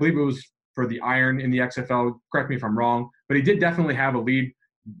believe it was for the Iron in the XFL. Correct me if I'm wrong. But he did definitely have a lead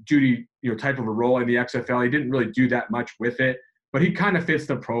duty, type of a role in the XFL. He didn't really do that much with it. But he kind of fits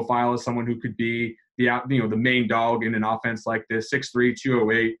the profile as someone who could be the main dog in an offense like this. 6'3",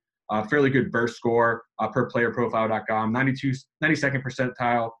 208, fairly good burst score per playerprofile.com, 92nd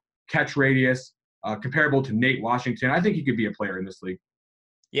percentile catch radius, comparable to Nate Washington. I think he could be a player in this league.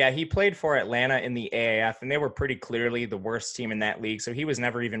 Yeah, he played for Atlanta in the AAF, and they were pretty clearly the worst team in that league, so he was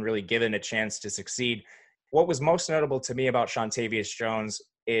never even really given a chance to succeed. What was most notable to me about Shontavious Jones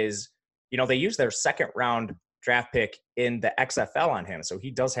is, they used their second-round draft pick in the XFL on him, so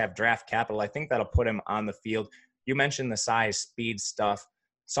he does have draft capital. I think that'll put him on the field. You mentioned the size, speed stuff,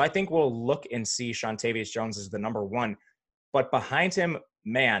 so I think we'll look and see Shontavious Jones as the number one. But behind him,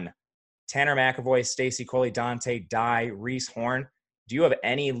 man, Tanner McAvoy, Stacey Coley, Dante Dye, Reese Horn. Do you have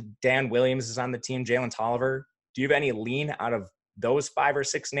any? Dan Williams is on the team, Jalen Tolliver. Do you have any lean out of those 5 or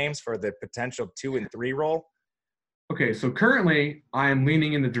 6 names for the potential 2 and 3 role? Okay, so currently I am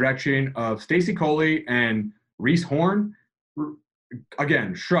leaning in the direction of Stacey Coley and Reese Horn.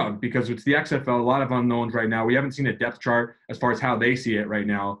 Again, shrug, because it's the XFL, a lot of unknowns right now. We haven't seen a depth chart as far as how they see it right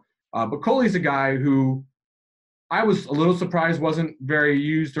now. But Coley's a guy who I was a little surprised wasn't very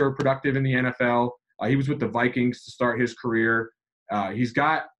used or productive in the NFL. He was with the Vikings to start his career. He's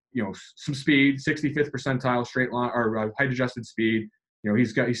got, some speed, 65th percentile straight line or height adjusted speed.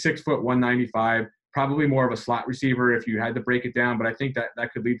 He's 6 foot 195, probably more of a slot receiver if you had to break it down, but I think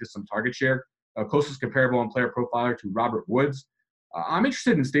that could lead to some target share. Closest comparable on player profiler to Robert Woods. I'm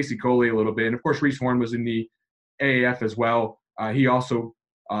interested in Stacey Coley a little bit. And of course, Reese Horn was in the AAF as well. He also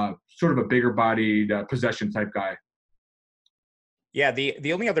sort of a bigger bodied possession type guy. Yeah,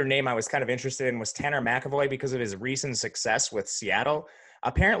 the only other name I was kind of interested in was Tanner McAvoy because of his recent success with Seattle.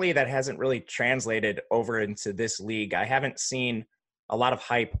 Apparently that hasn't really translated over into this league. I haven't seen a lot of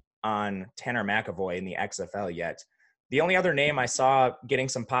hype on Tanner McAvoy in the XFL yet. The only other name I saw getting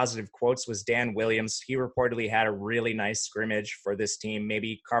some positive quotes was Dan Williams. He reportedly had a really nice scrimmage for this team,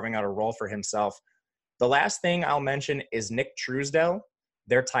 maybe carving out a role for himself. The last thing I'll mention is Nick Truesdell,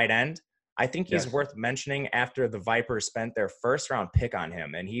 their tight end. I think he's worth mentioning after the Vipers spent their first-round pick on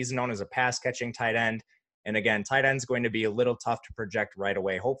him, and he's known as a pass-catching tight end. And again, tight end's going to be a little tough to project right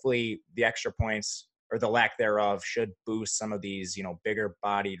away. Hopefully the extra points or the lack thereof should boost some of these,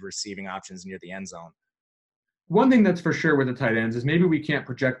 bigger-bodied receiving options near the end zone. One thing that's for sure with the tight ends is maybe we can't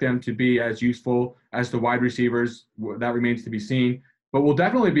project them to be as useful as the wide receivers. That remains to be seen. But we'll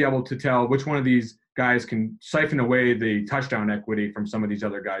definitely be able to tell which one of these guys can siphon away the touchdown equity from some of these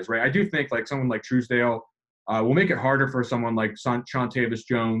other guys, right? I do think like someone like Truesdale will make it harder for someone like Sean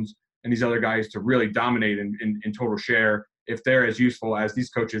Tavis-Jones and these other guys to really dominate in total share if they're as useful as these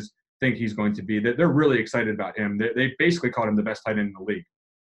coaches think he's going to be. They're really excited about him. They basically called him the best tight end in the league.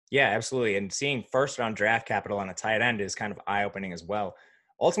 Yeah, absolutely. And seeing first-round draft capital on a tight end is kind of eye-opening as well.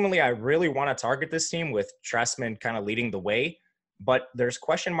 Ultimately, I really want to target this team with Trestman kind of leading the way, but there's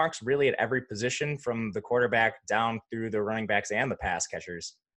question marks really at every position from the quarterback down through the running backs and the pass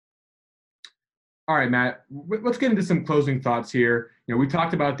catchers. All right, Matt, let's get into some closing thoughts here. You know, we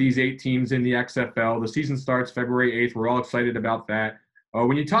talked about these 8 teams in the XFL. The season starts February 8th. We're all excited about that.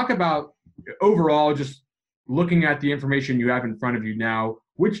 When you talk about overall, just looking at the information you have in front of you now,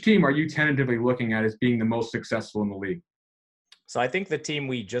 which team are you tentatively looking at as being the most successful in the league? So I think the team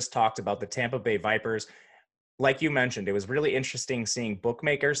we just talked about, the Tampa Bay Vipers, like you mentioned, it was really interesting seeing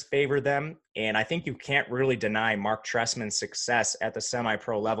bookmakers favor them. And I think you can't really deny Mark Trestman's success at the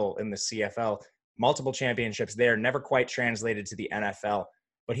semi-pro level in the CFL. Multiple championships there, never quite translated to the NFL,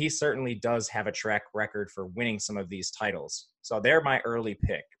 but he certainly does have a track record for winning some of these titles. So they're my early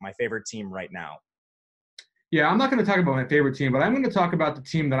pick, my favorite team right now. Yeah, I'm not going to talk about my favorite team, but I'm going to talk about the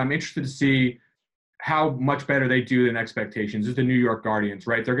team that I'm interested to see how much better they do than expectations. Is the New York Guardians,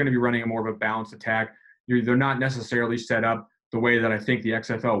 right? They're going to be running a more of a balanced attack. They're not necessarily set up the way that I think the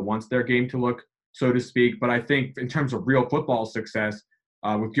XFL wants their game to look, so to speak. But I think in terms of real football success,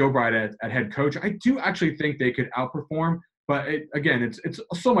 with Gilbride at head coach, I do actually think they could outperform. But it's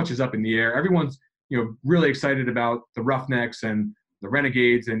so much is up in the air. Everyone's really excited about the Roughnecks and the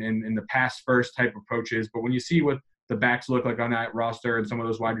Renegades and the pass first type approaches. But when you see what the backs look like on that roster and some of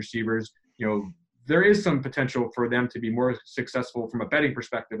those wide receivers, there is some potential for them to be more successful from a betting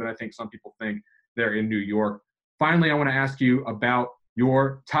perspective. And I think some people think they're in New York. Finally, I want to ask you about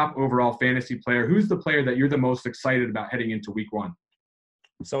your top overall fantasy player. Who's the player that you're the most excited about heading into week 1?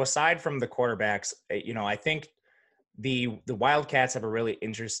 So aside from the quarterbacks, I think the Wildcats have a really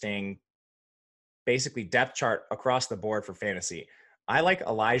interesting, basically depth chart across the board for fantasy. I like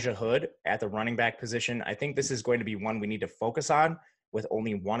Elijah Hood at the running back position. I think this is going to be one we need to focus on with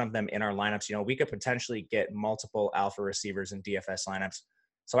only one of them in our lineups. We could potentially get multiple alpha receivers in DFS lineups.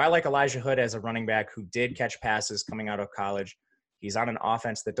 So I like Elijah Hood as a running back who did catch passes coming out of college. He's on an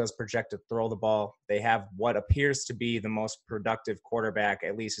offense that does project to throw the ball. They have what appears to be the most productive quarterback,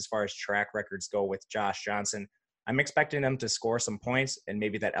 at least as far as track records go, with Josh Johnson. I'm expecting them to score some points, and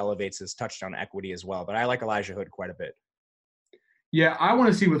maybe that elevates his touchdown equity as well. But I like Elijah Hood quite a bit. Yeah, I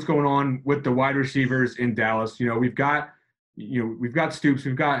want to see what's going on with the wide receivers in Dallas. We've got Stoops,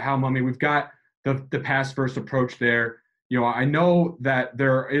 we've got Hal Mummy, we've got the pass first approach there. I know that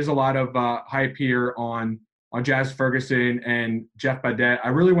there is a lot of hype here on Jazz Ferguson and Jeff Badet. I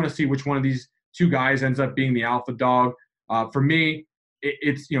really want to see which one of these two guys ends up being the alpha dog. For me,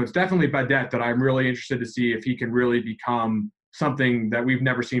 it's definitely Badet that I'm really interested to see if he can really become something that we've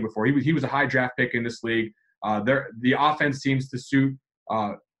never seen before. He was a high draft pick in this league. The offense seems to suit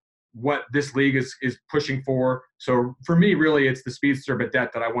what this league is pushing for. So for me, really, it's the speedster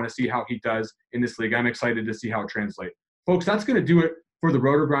Badet that I want to see how he does in this league. I'm excited to see how it translates. Folks, that's going to do it for the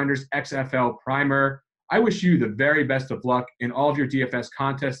RotoGrinders XFL Primer. I wish you the very best of luck in all of your DFS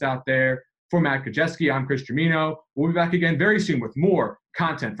contests out there. For Matt Kajeski, I'm Chris Jamino. We'll be back again very soon with more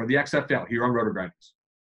content for the XFL here on RotoGrinders.